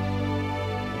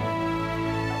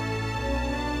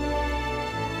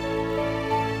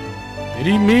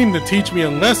 Did he mean to teach me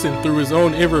a lesson through his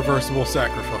own irreversible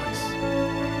sacrifice?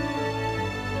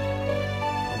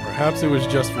 Or perhaps it was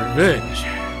just revenge.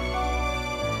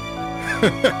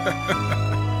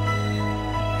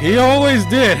 He always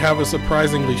did have a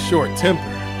surprisingly short temper.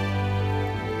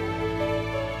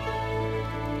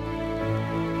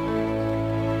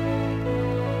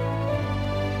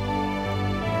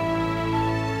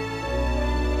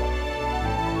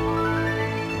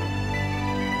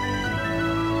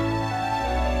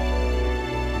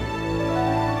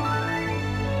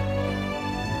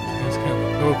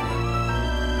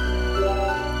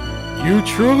 You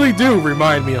truly do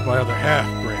remind me of my other half,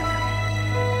 Brandon.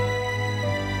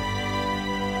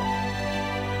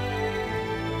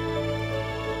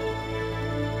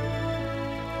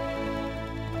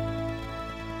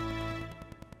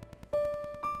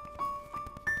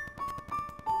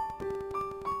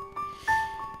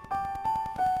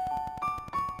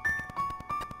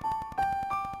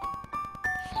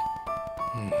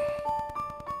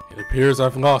 It appears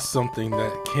I've lost something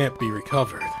that can't be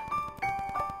recovered.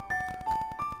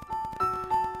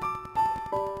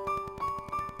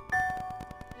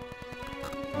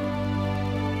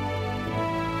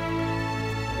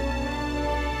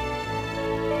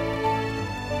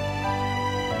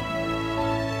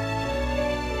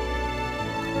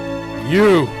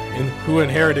 You, who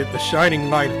inherited the shining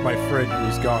light of my friend who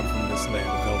is gone from this land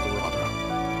of El Dorado.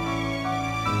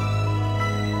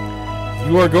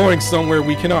 You are going somewhere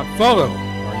we cannot follow,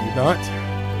 are you not?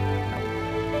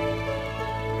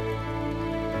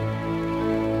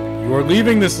 You are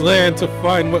leaving this land to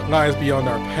find what lies beyond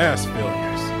our past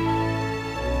failures.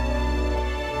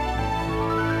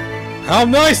 How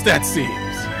nice that seems!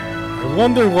 I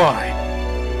wonder why.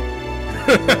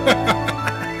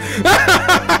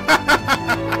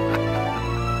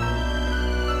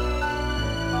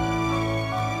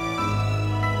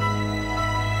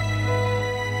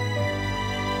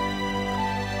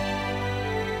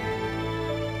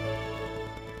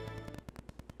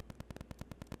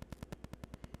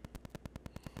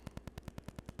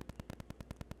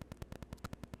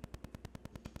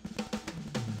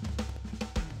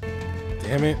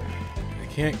 Damn it. I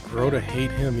can't grow to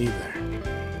hate him either.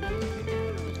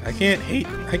 I can't hate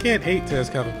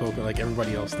Tezcatlipoca like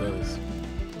everybody else does.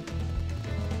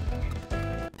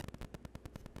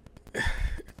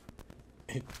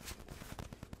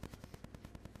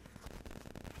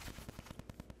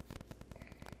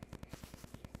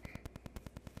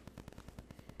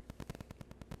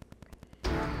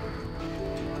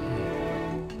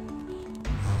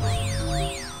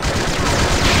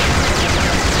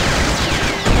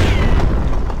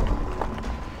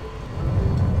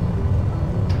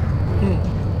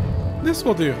 This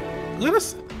will do. Let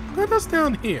us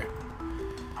down here.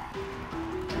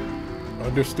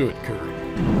 Understood, Curry.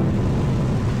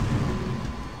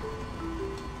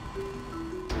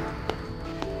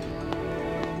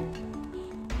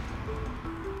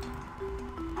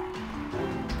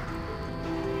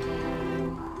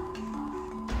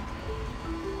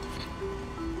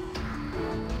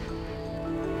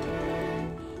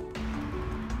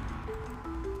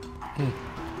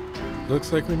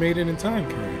 Looks like we made it in time,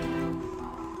 Curry.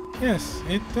 Yes,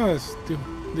 it does do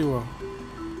well.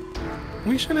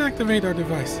 We should activate our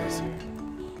devices.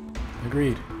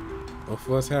 Agreed. Both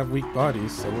of us have weak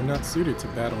bodies, so we're not suited to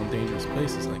battle in dangerous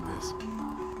places like this.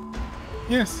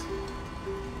 Yes.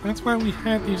 That's why we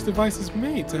had these devices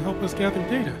made, to help us gather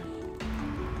data.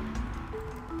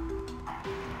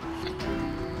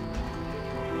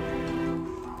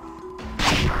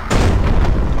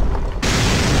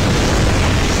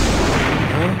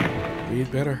 Well,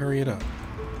 we'd better hurry it up.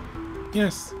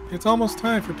 Yes, it's almost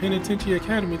time for Penitentiary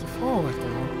Academy to fall, after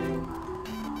all.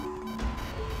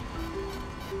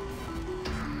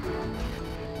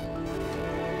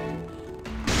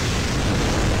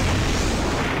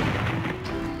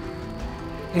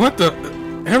 What the?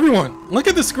 Everyone, look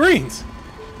at the screens!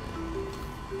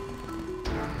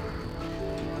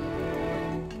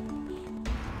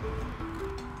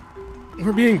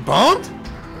 We're being bombed?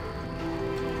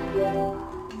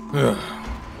 Ugh.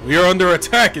 We are under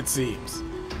attack, it seems.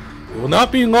 It will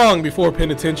not be long before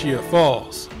Penitentiary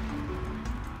falls.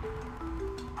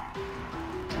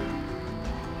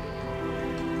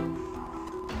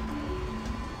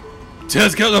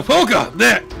 Tezcatlipoca!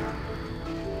 There!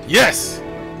 Yes!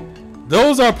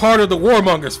 Those are part of the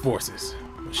Warmongers forces.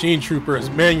 Machine troopers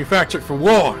manufactured for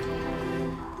war.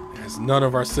 As none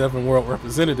of our 7 world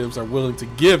representatives are willing to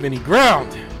give any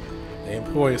ground, they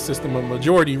employ a system of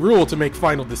majority rule to make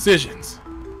final decisions.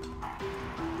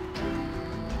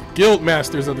 Guild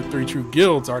masters of the 3 true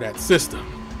guilds are that system.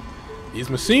 These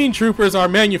machine troopers are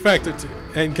manufactured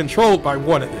and controlled by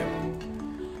one of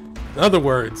them. In other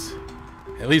words,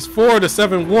 at least 4 of the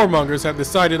 7 warmongers have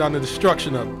decided on the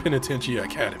destruction of Penitentiary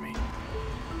Academy.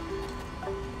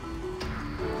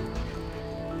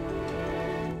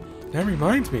 That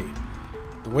reminds me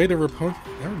of the way Roppongi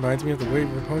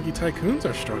tycoons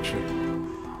are structured.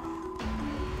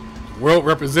 World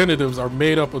representatives are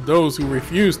made up of those who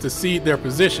refuse to cede their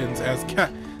positions as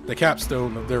the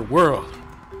capstone of their world.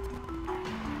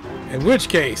 In which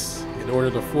case, in order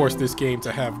to force this game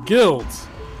to have guilds,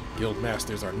 guild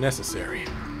masters are necessary.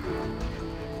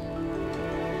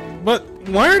 But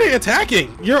why are they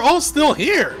attacking? You're all still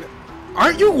here.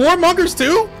 Aren't you warmongers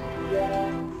too?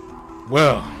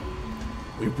 Well,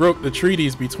 we broke the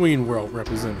treaties between world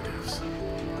representatives.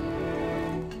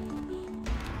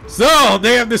 So,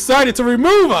 they have decided to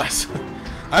remove us.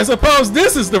 I suppose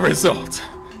this is the result.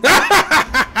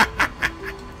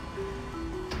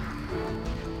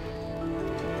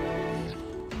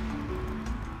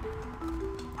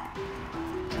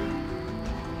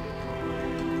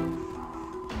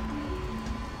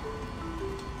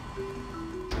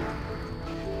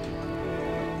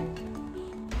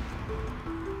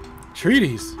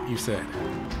 Treaties, you said?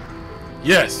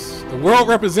 Yes, the world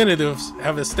representatives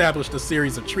have established a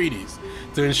series of treaties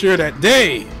to ensure that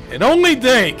they, and only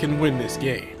they, can win this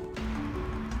game.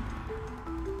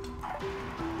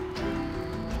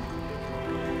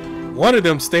 One of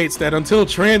them states that until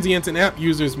transients and app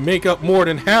users make up more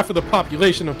than half of the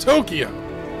population of Tokyo,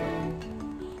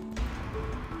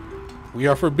 we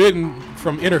are forbidden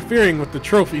from interfering with the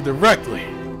trophy directly.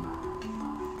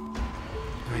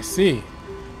 I see.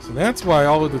 So that's why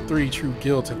all of the 3 true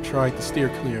guilds have tried to steer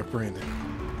clear of Brandon.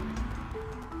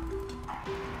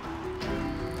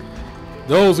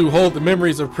 Those who hold the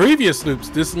memories of previous loops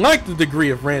dislike the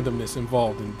degree of randomness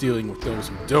involved in dealing with those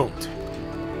who don't.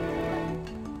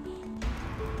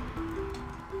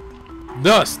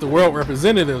 Thus, the world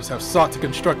representatives have sought to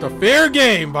construct a fair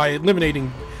game by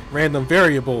eliminating random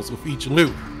variables with each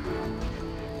loop.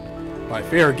 By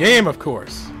fair game, of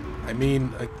course, I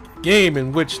mean a game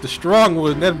in which the strong will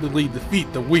inevitably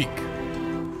defeat the weak.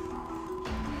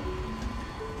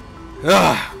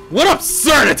 What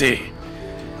absurdity!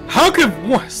 How could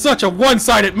such a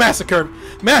one-sided massacre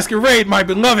masquerade my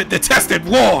beloved detested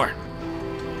war?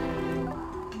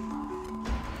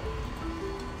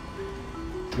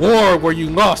 War where you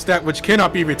lost that which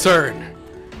cannot be returned.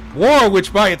 War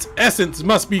which by its essence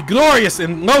must be glorious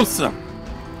and loathsome.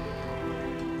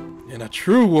 In a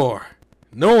true war,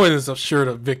 no one is assured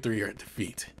of victory or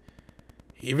defeat.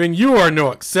 Even you are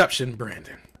no exception,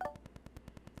 Brandon.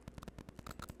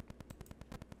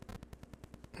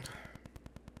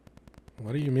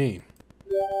 What do you mean?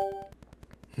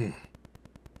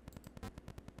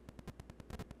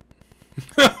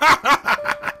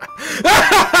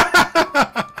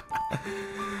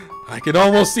 I can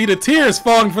almost see the tears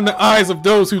falling from the eyes of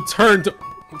those who turn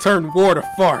war to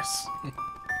farce.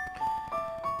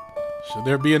 Should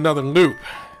there be another loop,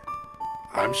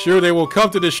 I'm sure they will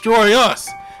come to destroy us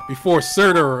before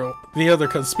Surtur or the other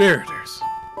conspirators.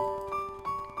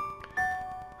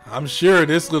 I'm sure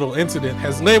this little incident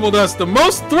has labeled us the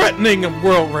most threatening of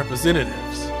world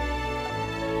representatives.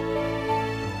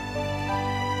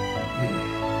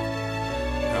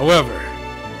 However,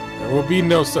 there will be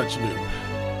no such loop.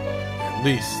 At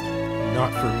least,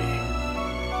 not for me.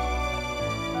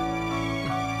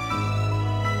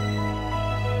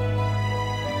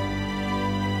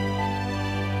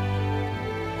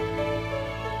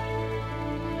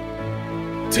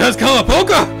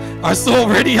 Tezcatlipoca! Our soul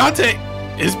radiante!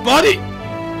 His body!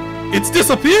 It's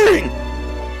disappearing!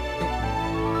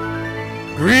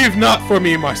 Grieve not for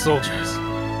me, my soldiers.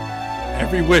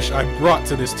 Every wish I brought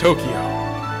to this Tokyo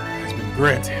has been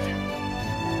granted.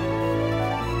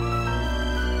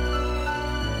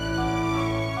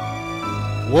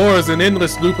 War is an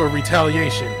endless loop of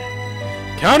retaliation.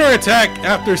 Counterattack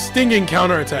after stinging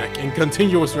counterattack in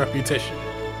continuous repetition.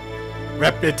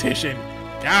 Repetition.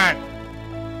 God!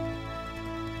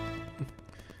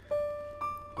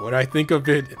 When I think of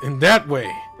it in that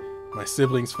way, my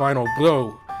sibling's final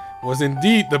blow was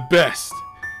indeed the best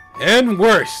and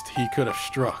worst he could have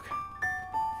struck.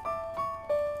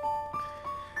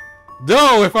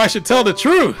 Though, if I should tell the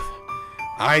truth,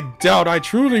 I doubt I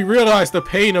truly realized the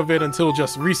pain of it until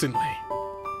just recently.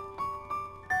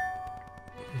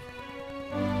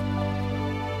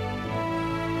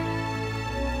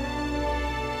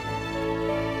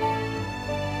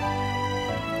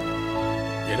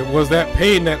 Yet it was that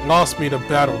pain that lost me the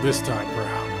battle this time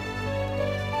around.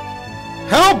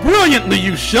 How brilliantly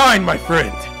you shine, my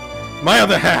friend! My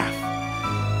other half!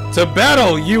 To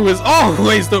battle you is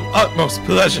always the utmost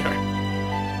pleasure.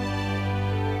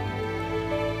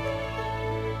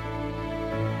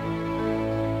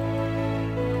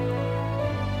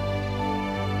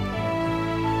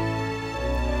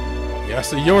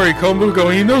 Yasuyori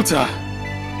Komugo Inuta!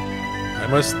 I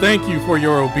must thank you for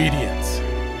your obedience.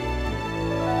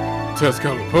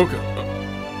 Tezcatlipoca,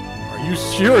 are you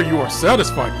sure you are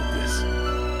satisfied with this?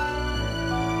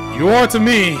 You are to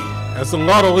me as the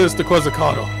Lotto is to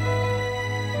Quetzalcoatl,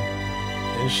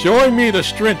 in showing me the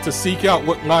strength to seek out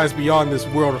what lies beyond this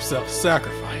world of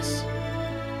self-sacrifice.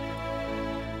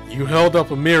 You held up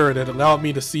a mirror that allowed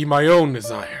me to see my own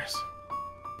desires.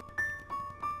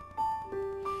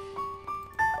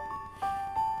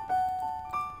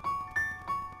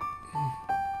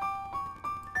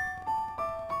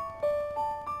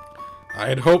 I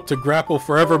had hoped to grapple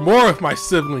forevermore with my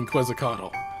sibling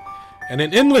Quetzalcoatl, and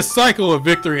an endless cycle of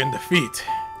victory and defeat.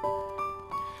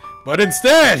 But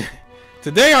instead,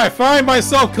 today I find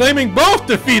myself claiming both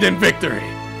defeat and victory.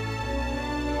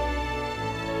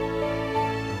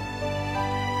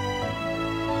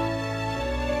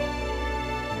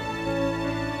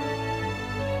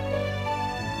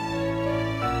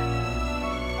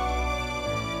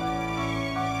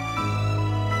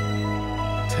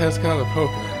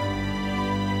 Tezcatlipoca.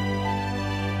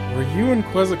 Were you and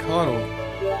Quetzalcoatl?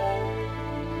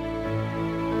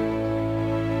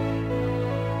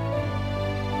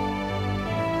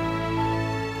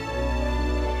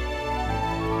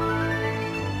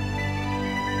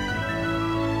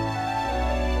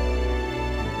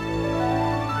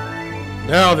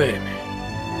 Now then,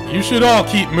 you should all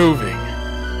keep moving.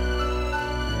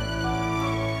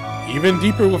 Even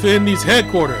deeper within these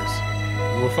headquarters,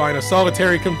 you will find a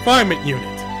solitary confinement unit.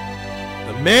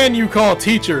 The man you call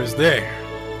teacher is there.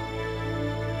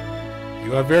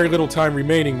 You have very little time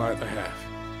remaining, my other half.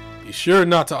 Be sure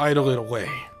not to idle it away.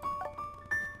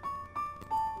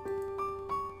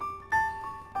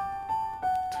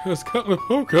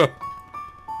 Tezcatlipoca.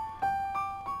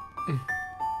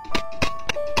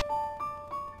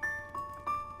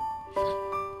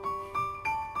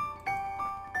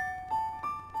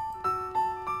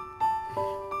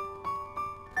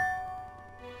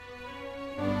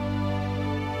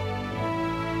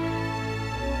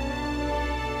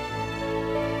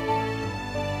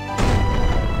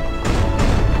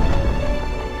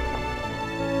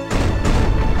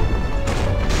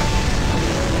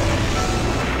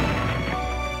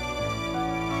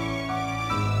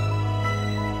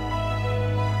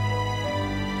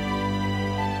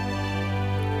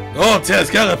 Oh,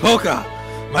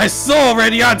 Tezcatlipoca, my soul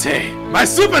radiante, my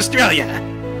super Australia!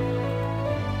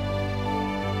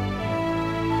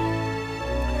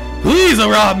 Please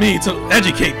allow me to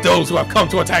educate those who have come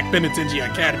to attack Benetingi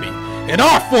Academy in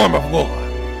our form of war.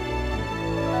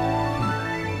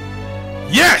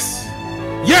 Yes!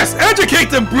 Yes, educate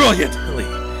them brilliantly,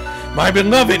 my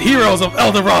beloved heroes of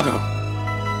El Dorado.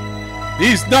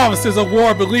 These novices of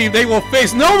war believe they will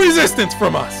face no resistance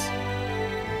from us.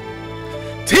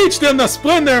 Teach them the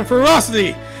splendor and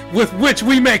ferocity with which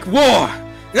we make war.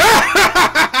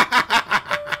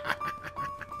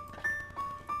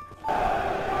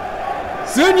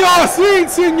 Senor, sí,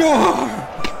 senor!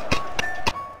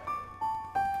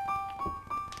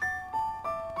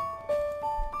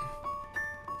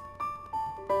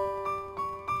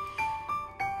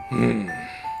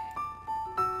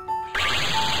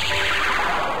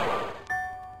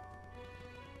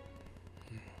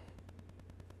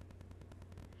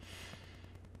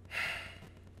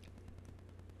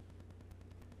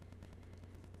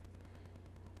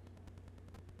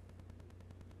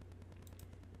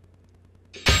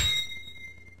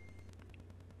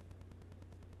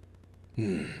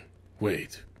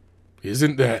 Wait,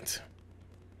 isn't that...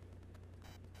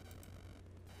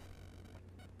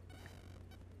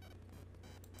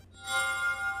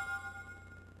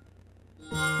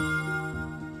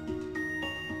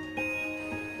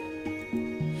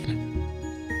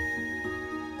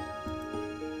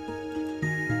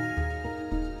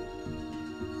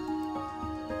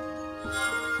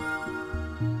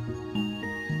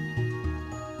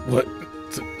 What?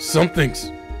 Something's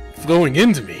flowing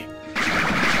into me.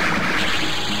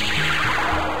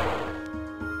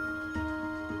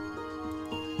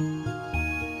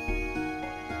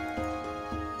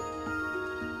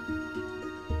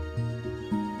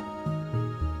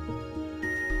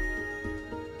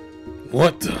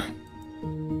 What the?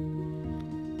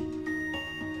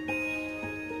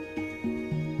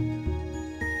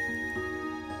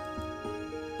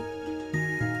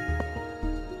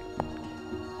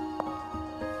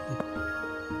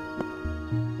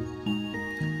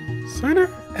 Cider,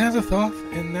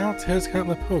 Azathoth, and now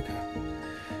Tezcatlipoca.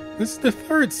 This is the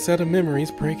third set of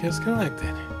memories Break has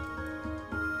collected.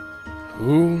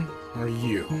 Who are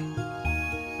you?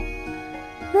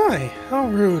 My, how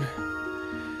rude.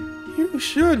 You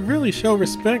should really show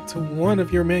respect to one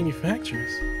of your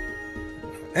manufacturers.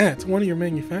 To one of your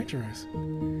manufacturers.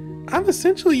 I'm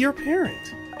essentially your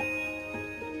parent.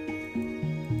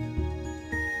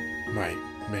 My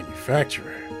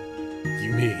manufacturer?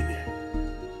 You mean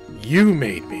you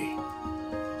made me?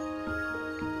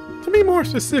 To be more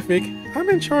specific, I'm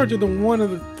in charge of one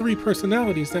of the three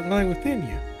personalities that lie within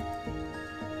you.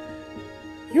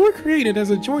 You were created as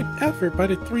a joint effort by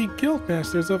the three guild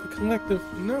masters of a collective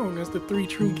known as the Three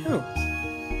True Guilds.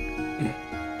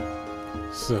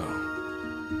 So,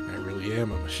 I really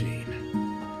am a machine.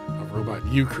 A robot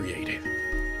you created.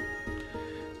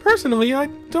 Personally, I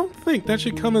don't think that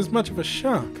should come as much of a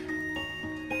shock.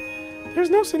 There's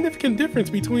no significant difference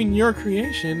between your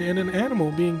creation and an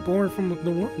animal being born from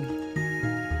the womb.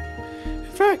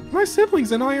 In fact, my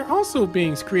siblings and I are also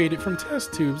beings created from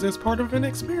test tubes as part of an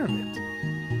experiment.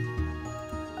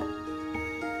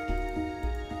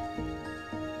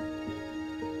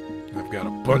 I've got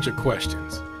a bunch of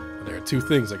questions, but there are two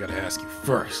things I gotta ask you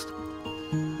first.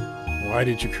 Why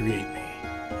did you create me?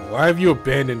 Why have you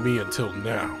abandoned me until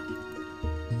now?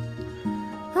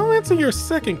 I'll answer your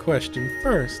second question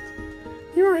first.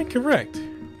 You are incorrect.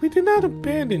 We did not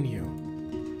abandon you.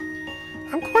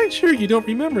 I'm quite sure you don't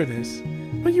remember this,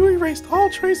 but you erased all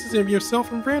traces of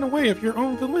yourself and ran away of your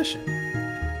own volition.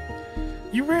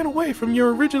 You ran away from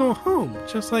your original home,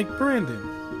 just like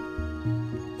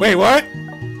Brandon. Wait, what?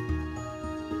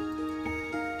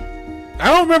 I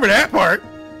don't remember that part.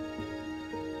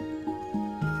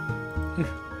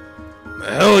 The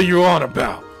hell are you on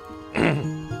about?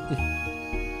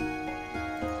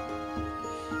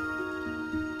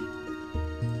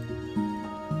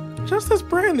 Just as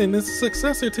Brandon is the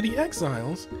successor to the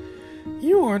Exiles,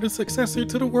 you are the successor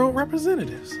to the World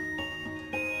Representatives.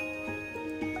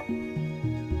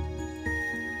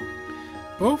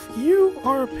 Both you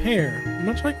are a pair,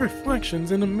 much like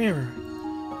reflections in a mirror.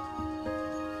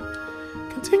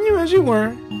 Continue as you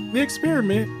were. The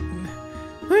experiment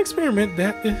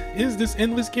that is this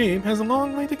endless game has a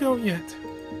long way to go yet.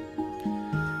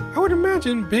 I would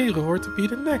imagine Baylor to be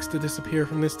the next to disappear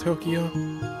from this Tokyo.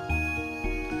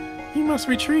 You must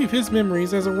retrieve his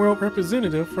memories as a world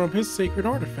representative from his sacred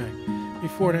artifact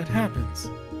before that happens.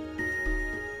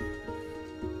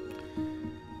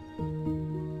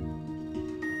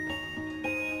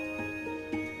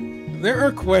 There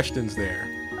are questions there.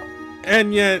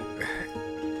 And yet,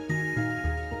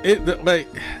 like,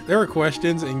 there are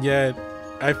questions, and yet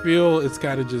I feel it's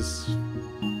kind of just,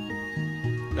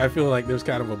 I feel like there's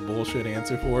kind of a bullshit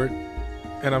answer for it,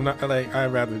 and I'm not like,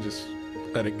 I'd rather just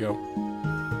let it go.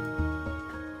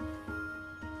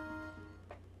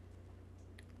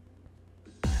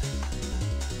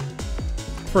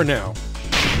 For now.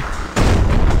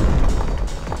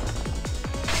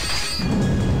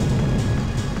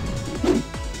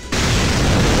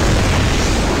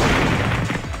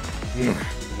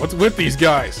 What's with these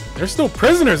guys? They're still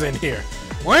prisoners in here.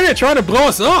 Why are they trying to blow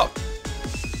us up?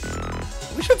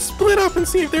 We should split up and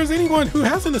see if there's anyone who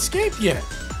hasn't escaped yet.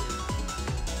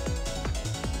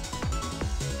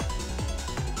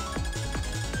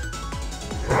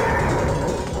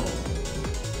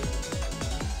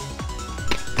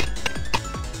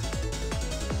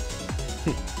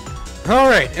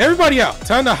 Alright, everybody out.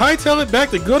 Time to hightail it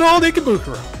back to good old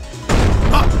Ikebukuro.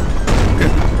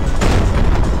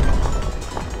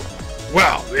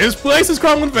 Wow, this place is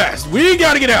crumbling fast. We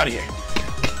gotta get out of here.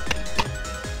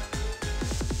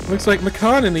 Looks like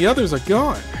Makan and the others are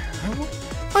gone.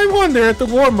 I wonder if the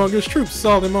Warmongers troops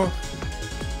saw them off.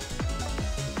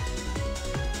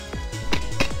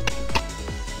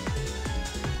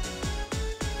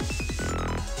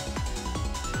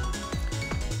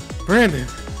 Brandon.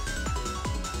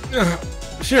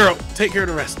 Shiro, take care of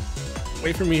the rest.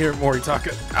 Wait for me here at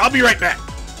Moritaka. I'll be right back.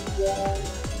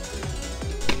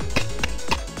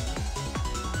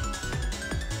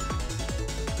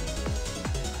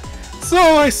 So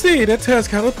I see that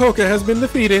Tezcatlipoca has been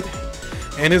defeated,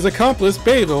 and his accomplice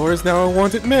Baylor is now a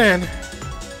wanted man.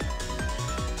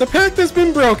 The pact has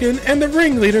been broken, and the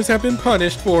ringleaders have been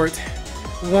punished for it,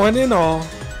 one and all.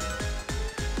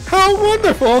 How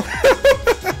wonderful!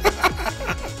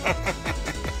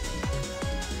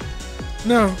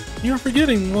 No, you are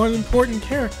forgetting one important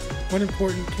character.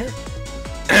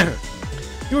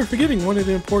 You are forgetting one of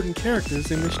the important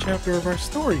characters in this chapter of our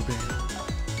story, babe.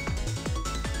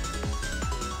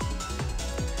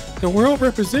 The world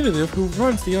representative who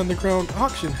runs the underground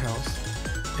auction house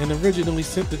and originally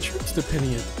sent the troops to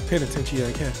Penitentiary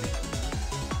Academy.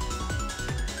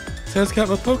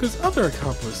 Tezcatlipoca's other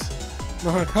accomplice,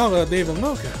 Mahakala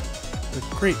Devaloka, the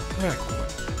Great Black One.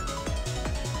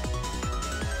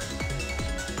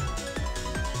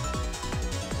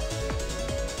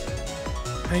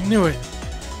 I knew it.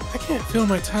 I can't feel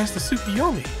my ties to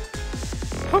Tsukiyomi.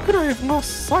 How could I have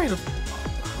lost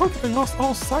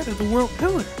all sight of the world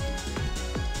pillar?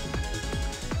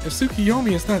 If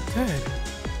Tsukiyomi is not dead,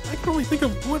 I can only think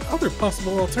of one other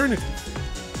possible alternative.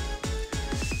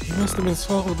 He must have been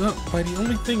swallowed up by the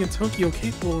only thing in Tokyo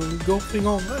capable of engulfing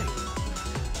all night.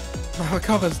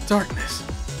 Mahakala's darkness.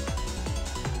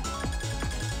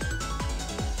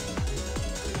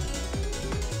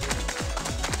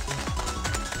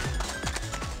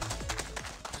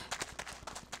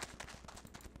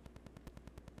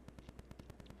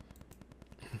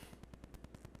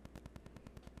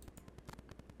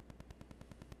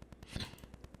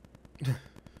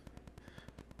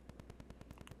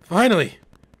 Finally!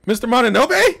 Mr.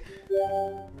 Mononobe?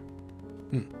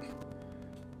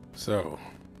 So,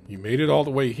 you made it all the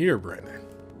way here, Brandon.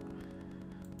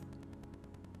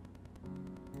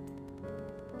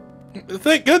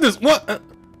 Thank goodness! What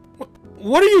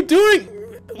are you doing?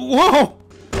 Whoa!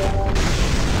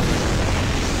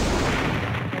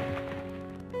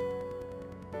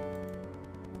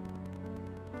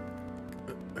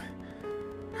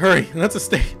 Hurry, let's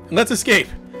escape.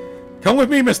 Come with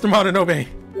me, Mr. Mononobe.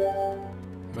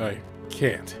 I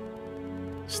can't.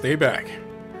 Stay back.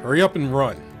 Hurry up and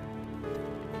run.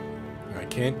 I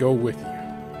can't go with you.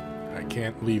 I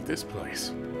can't leave this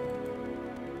place.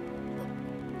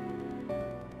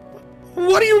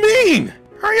 What do you mean?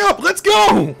 Hurry up, let's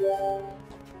go!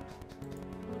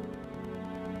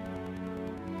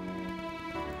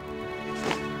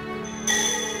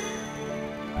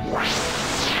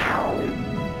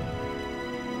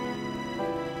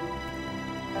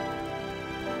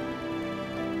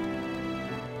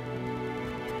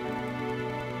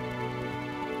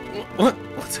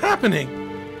 What's happening?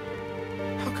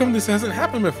 How come this hasn't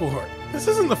happened before? This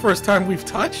isn't the first time we've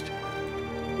touched.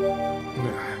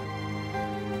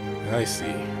 I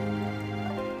see.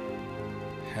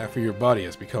 Half of your body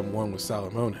has become one with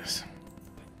Salomonis.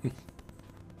 I'm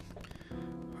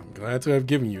glad to have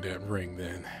given you that ring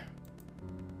then.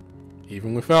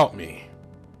 Even without me,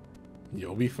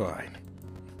 you'll be fine.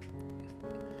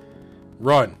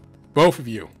 Run, both of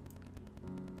you.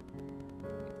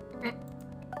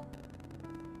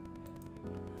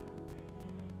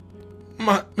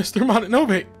 Mr.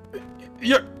 Mononobe,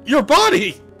 your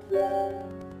body!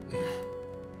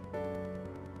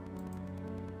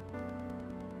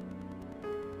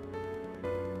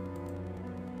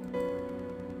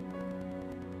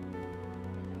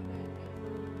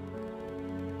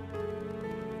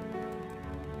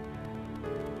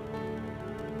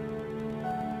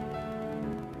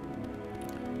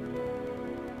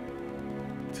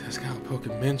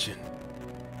 Tezcatlipoca mentioned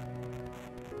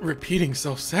repeating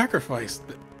self-sacrifice.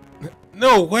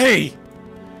 No way!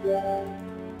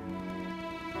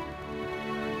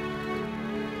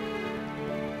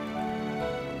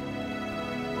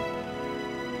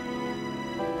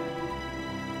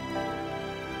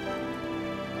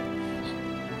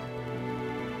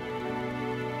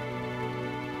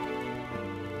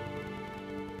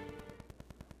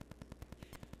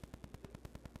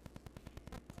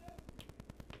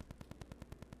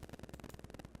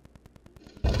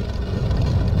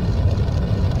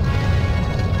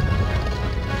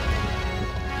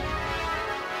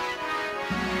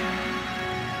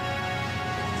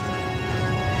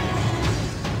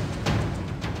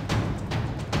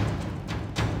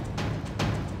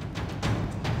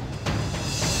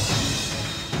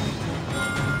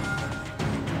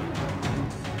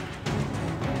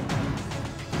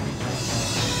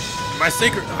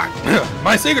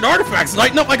 My sacred artifacts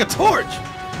lighten up like a torch.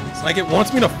 It's like it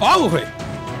wants me to follow it.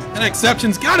 That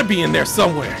exception's gotta be in there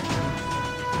somewhere.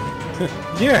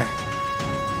 Yeah,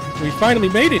 we finally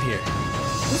made it here.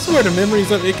 This is where the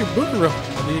memories of the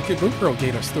Ikebukuro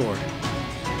Gate are stored.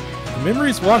 The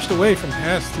memories washed away from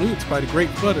past loops by the great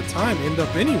flood of time end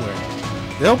up anywhere.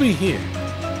 They'll be here.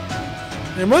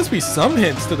 There must be some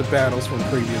hints to the battles from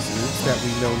previous loops that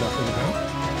we know nothing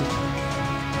about.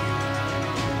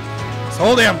 This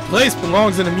whole damn place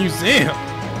belongs in a museum.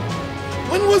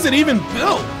 When was it even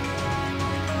built?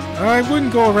 I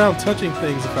wouldn't go around touching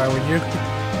things if I were you.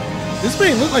 This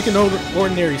may look like an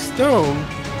ordinary stone,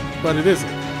 but it isn't.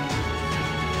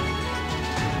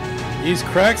 These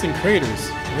cracks and craters,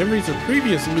 memories of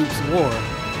previous loops' war,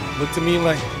 look to me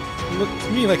like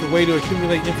a way to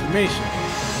accumulate information.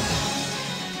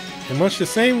 In much the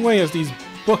same way as the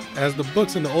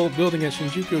books in the old building at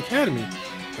Shinjuku Academy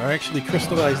are actually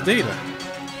crystallized data.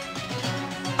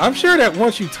 I'm sure that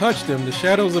once you touch them, the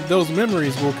shadows of those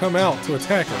memories will come out to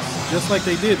attack us, just like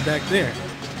they did back there.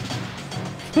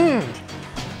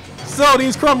 So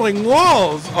these crumbling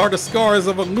walls are the scars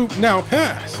of a loop now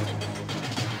past.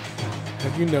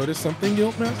 Have you noticed something,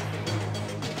 Guildmaster?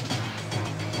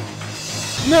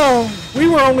 No, we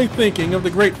were only thinking of the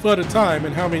great flood of time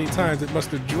and how many times it must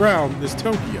have drowned this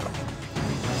Tokyo.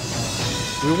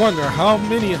 We wonder how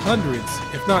many hundreds,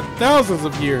 if not thousands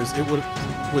of years it would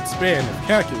span if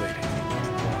calculated.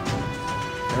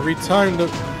 Every time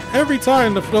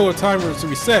the flow of time was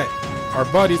reset, our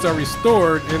bodies are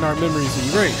restored and our memories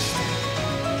erased.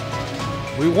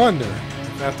 We wonder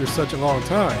if after such a long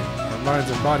time, our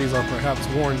minds and bodies are perhaps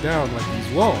worn down like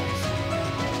these walls.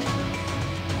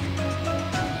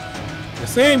 The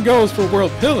same goes for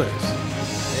world pillars.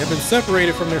 They have been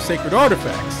separated from their sacred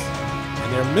artifacts,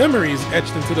 and their memories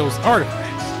etched into those artifacts.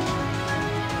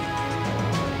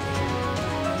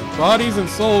 The bodies and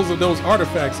souls of those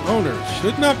artifacts' owners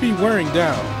should not be wearing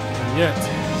down, and yet,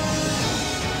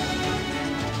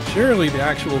 surely the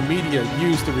actual media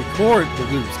used to record the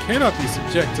loops cannot be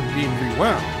subject to being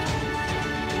rewound.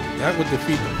 That would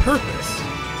defeat the purpose.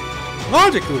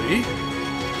 Logically,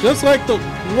 just like the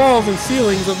walls and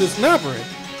ceilings of this labyrinth,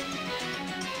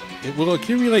 it will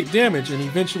accumulate damage and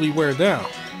eventually wear down.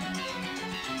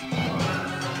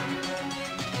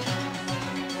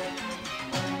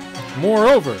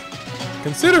 Moreover,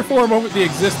 consider for a moment the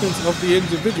existence of the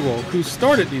individual who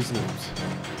started these loops,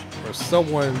 or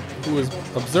someone who is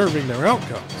observing their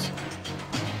outcomes.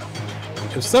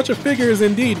 If such a figure is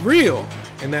indeed real,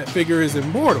 and that figure is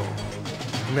mortal,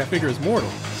 would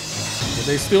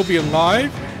they still be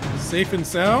alive, safe and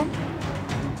sound?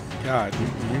 God,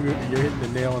 you're hitting the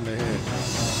nail on the head.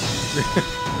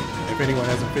 If anyone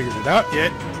hasn't figured it out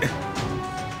yet.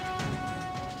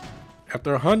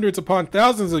 After hundreds upon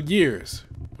thousands of years,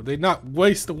 would they not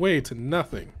waste away to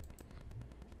nothing?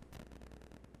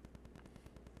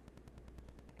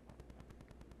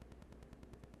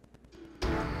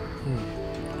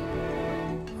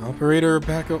 Operator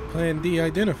backup plan D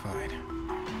identified.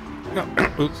 No,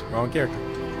 oops, wrong character.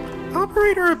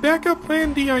 Operator backup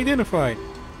plan D identified.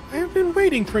 I have been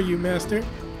waiting for you, Master.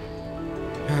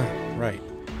 Right.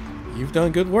 You've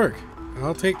done good work.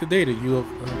 I'll take the data you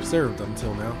have observed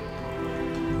until now.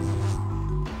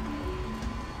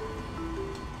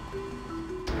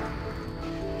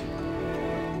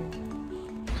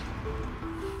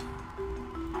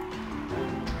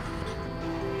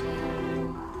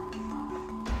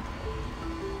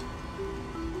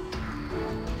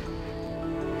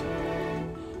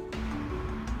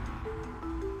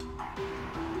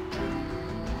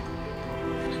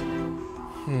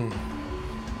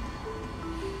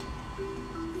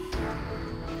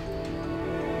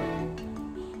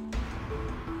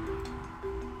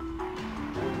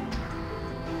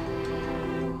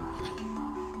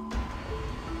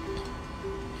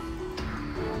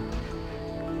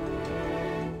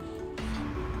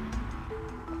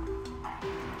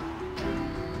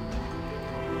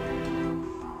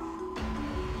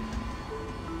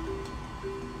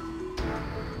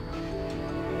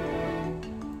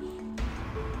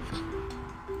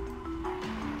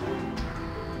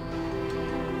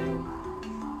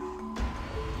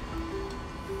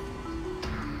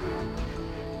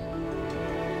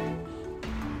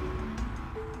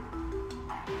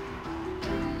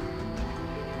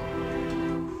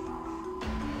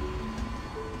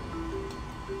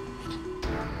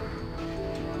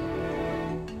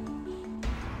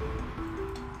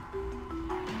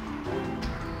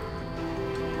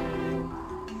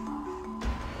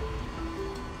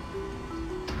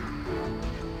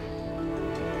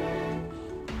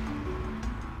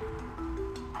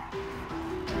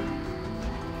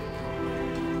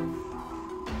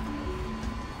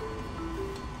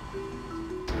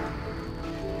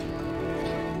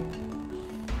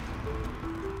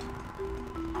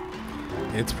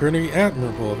 It's pretty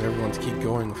admirable of everyone to keep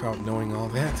going without knowing all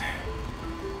that.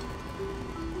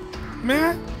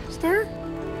 Master?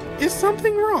 Is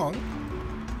something wrong?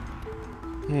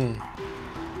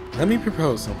 Let me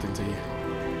propose something to you.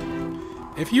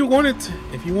 If you wanted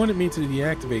me to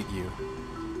deactivate you,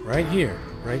 right here,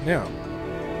 right now,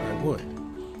 I would.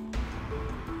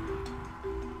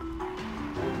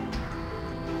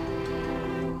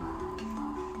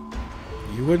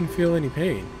 You wouldn't feel any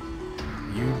pain.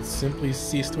 You'd simply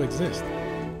cease to exist.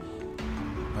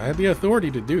 I have the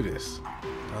authority to do this.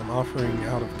 I'm offering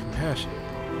out of compassion.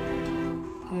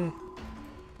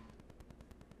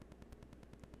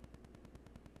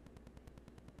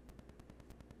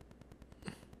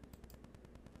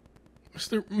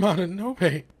 Mr.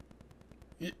 Mononobe,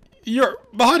 your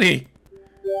body!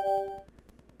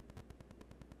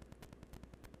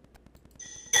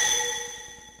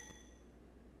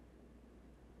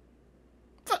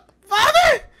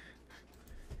 Father!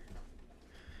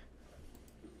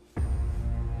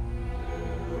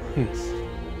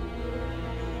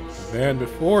 The man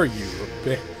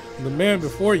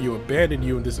before you abandoned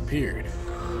you and disappeared.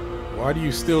 Why do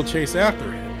you still chase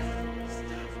after him?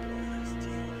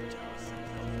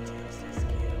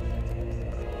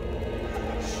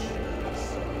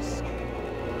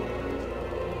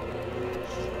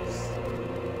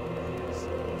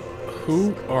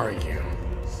 Who are you?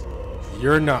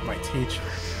 You're not my teacher.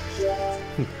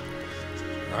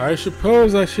 I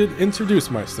suppose I should introduce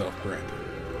myself, Brandon.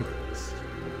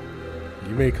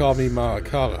 You may call me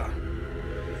Maakala,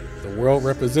 the world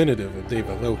representative of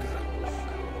Devaloka.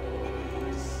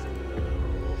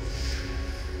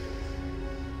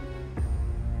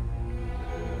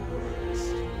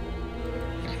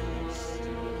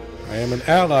 I am an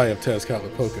ally of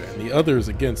Tezcatlipoca and the others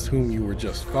against whom you were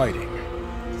just fighting.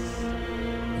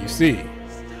 You see,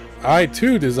 I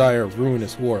too desire a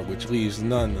ruinous war which leaves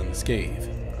none unscathed.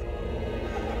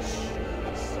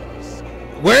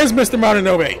 Where's Mr.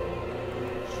 Mononobe?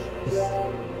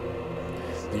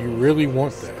 Do you really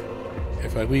want that?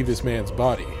 If I leave this man's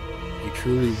body, he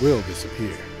truly will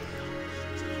disappear.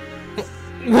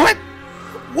 What?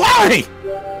 Why?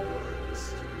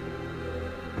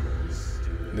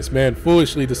 This man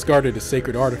foolishly discarded a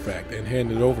sacred artifact and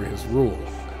handed over his rule.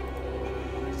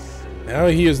 Now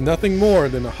he is nothing more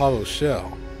than a hollow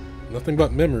shell, nothing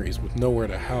but memories with nowhere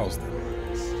to house them.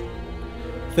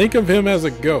 Think of him as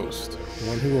a ghost,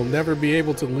 one who will never be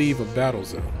able to leave a battle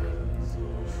zone.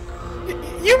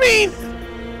 You mean,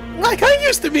 like I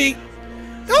used to be?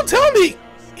 Don't tell me!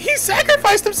 He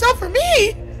sacrificed himself for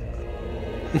me!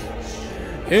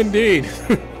 Indeed.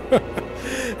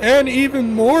 And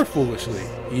even more foolishly,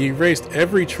 he erased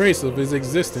every trace of his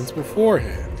existence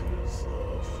beforehand.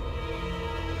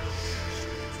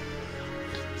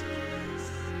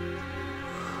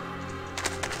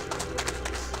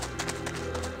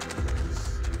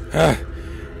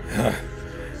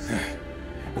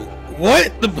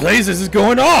 What the blazes is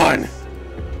going on?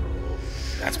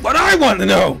 That's what I want to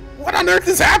know. What on earth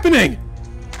is happening?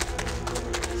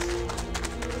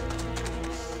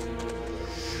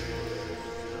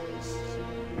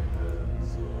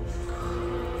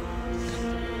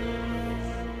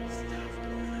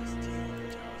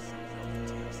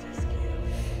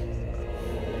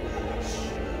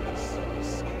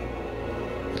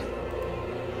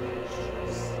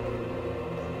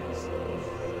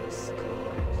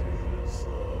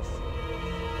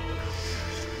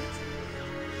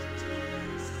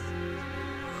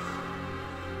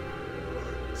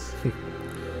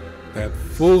 That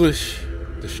foolish,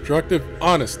 destructive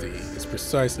honesty is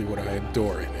precisely what I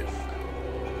adore in him.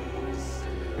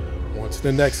 Once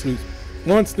the next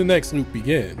loop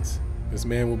begins, this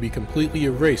man will be completely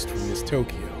erased from this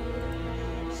Tokyo.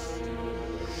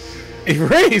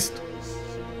 Erased?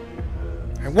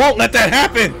 I won't let that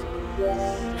happen!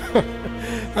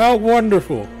 How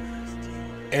wonderful!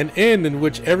 An end in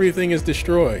which everything is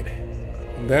destroyed.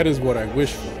 That is what I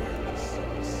wish for.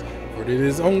 For it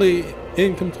is only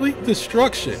in complete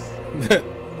destruction that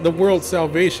the world's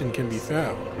salvation can be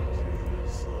found.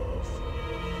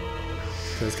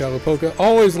 Tezcatlipoca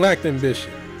always lacked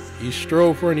ambition. He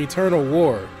strove for an eternal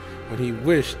war when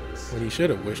he should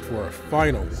have wished for a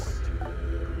final one.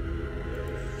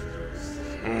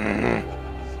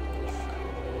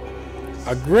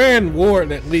 A grand war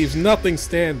that leaves nothing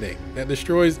standing, that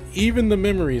destroys even the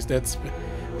memories that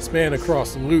span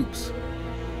across loops.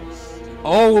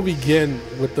 All will begin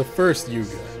with the first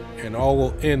Yuga, and all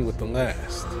will end with the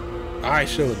last. I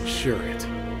shall ensure it.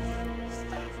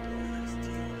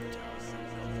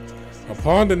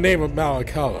 Upon the name of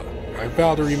Malakala, I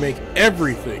vow to remake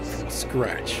everything from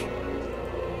scratch.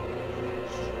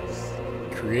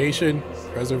 Creation,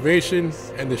 preservation,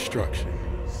 and destruction.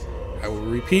 I will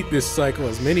repeat this cycle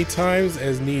as many times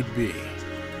as need be.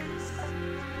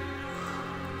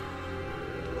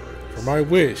 For my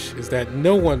wish is that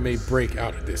no one may break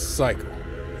out of this cycle.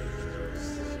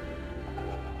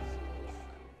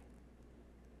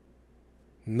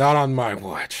 Not on my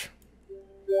watch.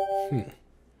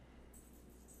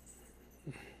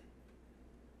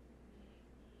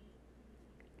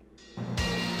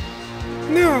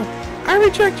 No, I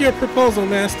reject your proposal,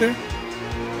 Master.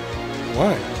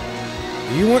 Why?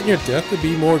 Do you want your death to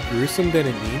be more gruesome than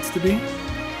it needs to be?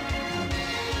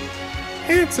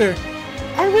 Answer.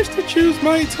 I wish to choose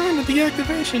my eternal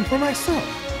deactivation for myself.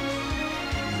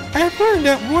 I have learned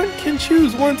that one can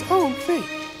choose one's own fate.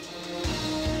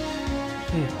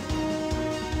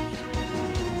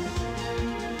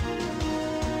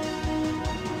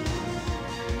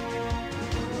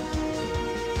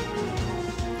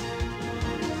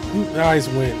 Who dies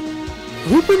when?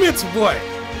 Who permits what?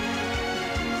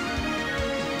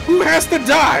 Who has to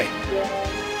die?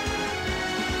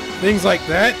 Things like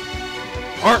that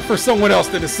aren't for someone else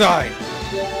to decide.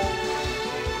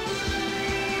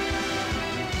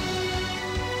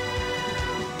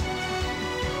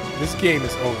 This game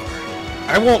is over.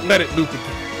 I won't let it loop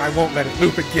again. I won't let it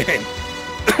loop again.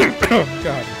 Oh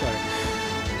God, I'm tired.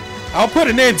 I'll put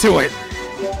an end to it.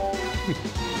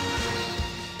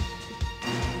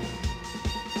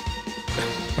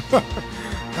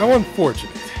 How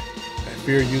unfortunate. I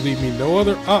fear you leave me no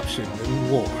other option than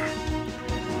war.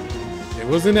 It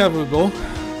was inevitable.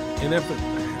 I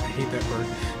hate that word.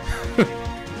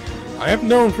 I have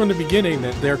known from the beginning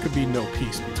that there could be no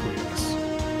peace between us.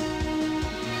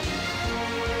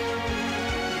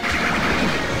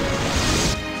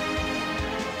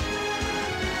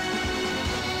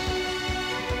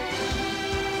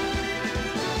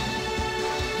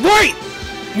 Wait!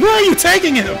 Where are you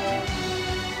taking him?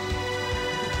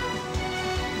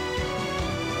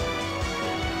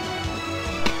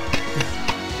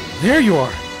 There you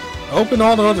are. Open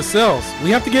all the other cells. We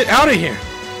have to get out of here.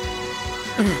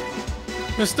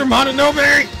 Mr.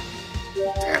 Mononobe!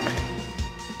 Damn it.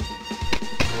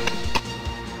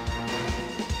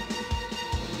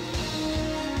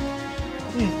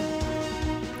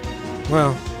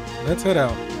 Well, let's head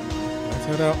out. Let's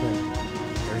head out then.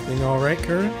 Everything alright,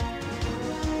 Curran?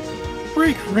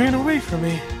 Break ran away from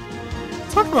me.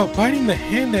 Talk about biting the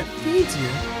hand that feeds you.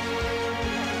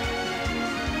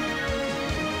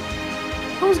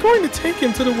 I was going to take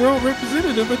him to the world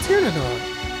representative of Tyrannodon,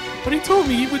 but he told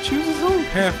me he would choose his own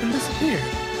path and disappear.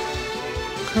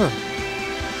 Huh.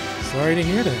 Sorry to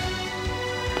hear that.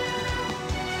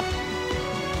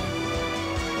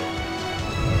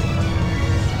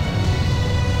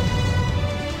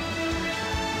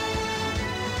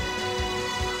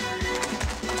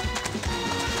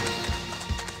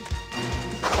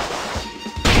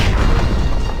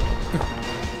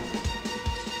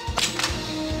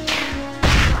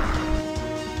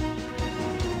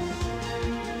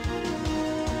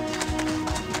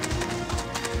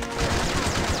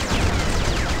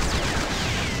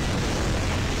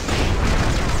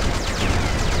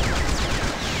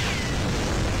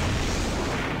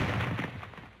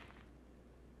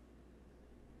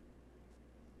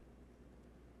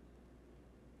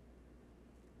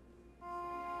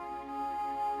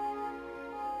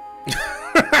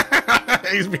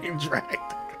 He's being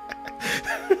dragged.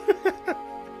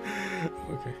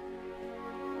 Okay.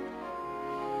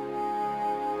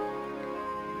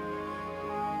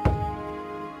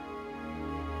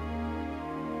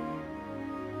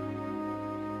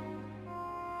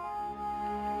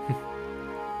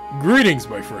 Greetings,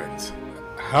 my friends.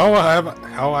 How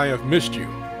I have missed you.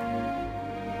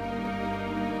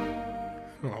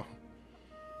 Oh.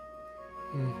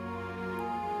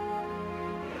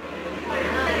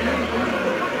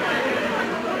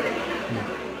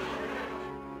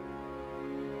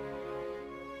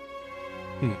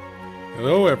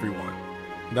 Hello, everyone.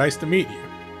 Nice to meet you.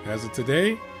 As of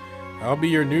today, I'll be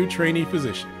your new trainee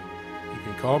physician. You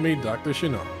can call me Dr.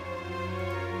 Housamo.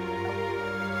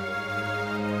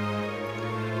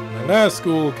 My last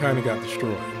school kinda got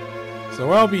destroyed,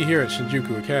 so I'll be here at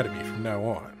Shinjuku Academy from now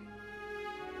on.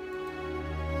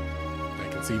 I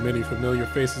can see many familiar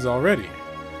faces already,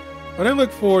 but I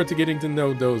look forward to getting to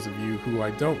know those of you who I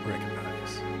don't recognize.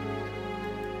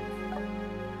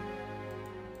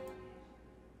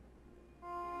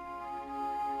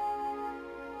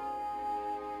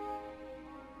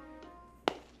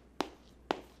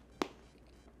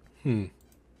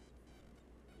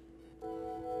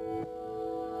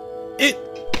 It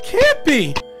can't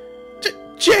be!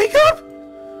 Jacob?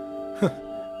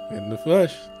 In the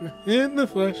flesh. In the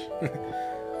flesh.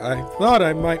 I thought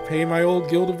I might pay my old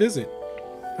guild a visit.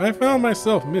 I found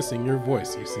myself missing your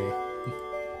voice, you see.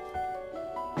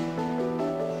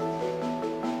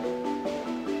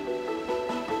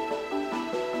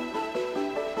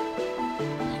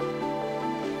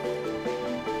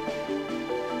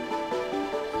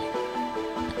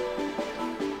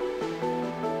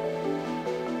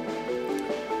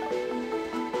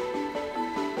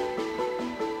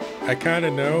 I kind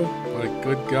of know, but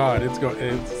good God, it's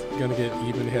gonna get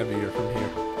even heavier from here.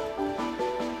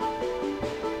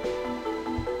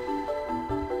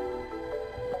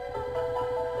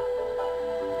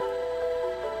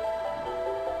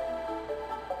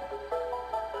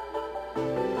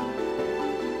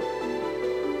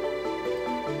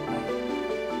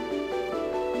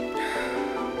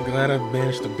 I'm glad I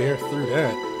managed to bear through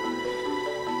that.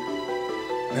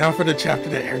 Now for the chapter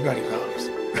that everybody loves.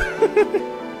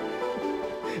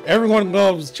 Everyone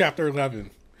loves chapter 11.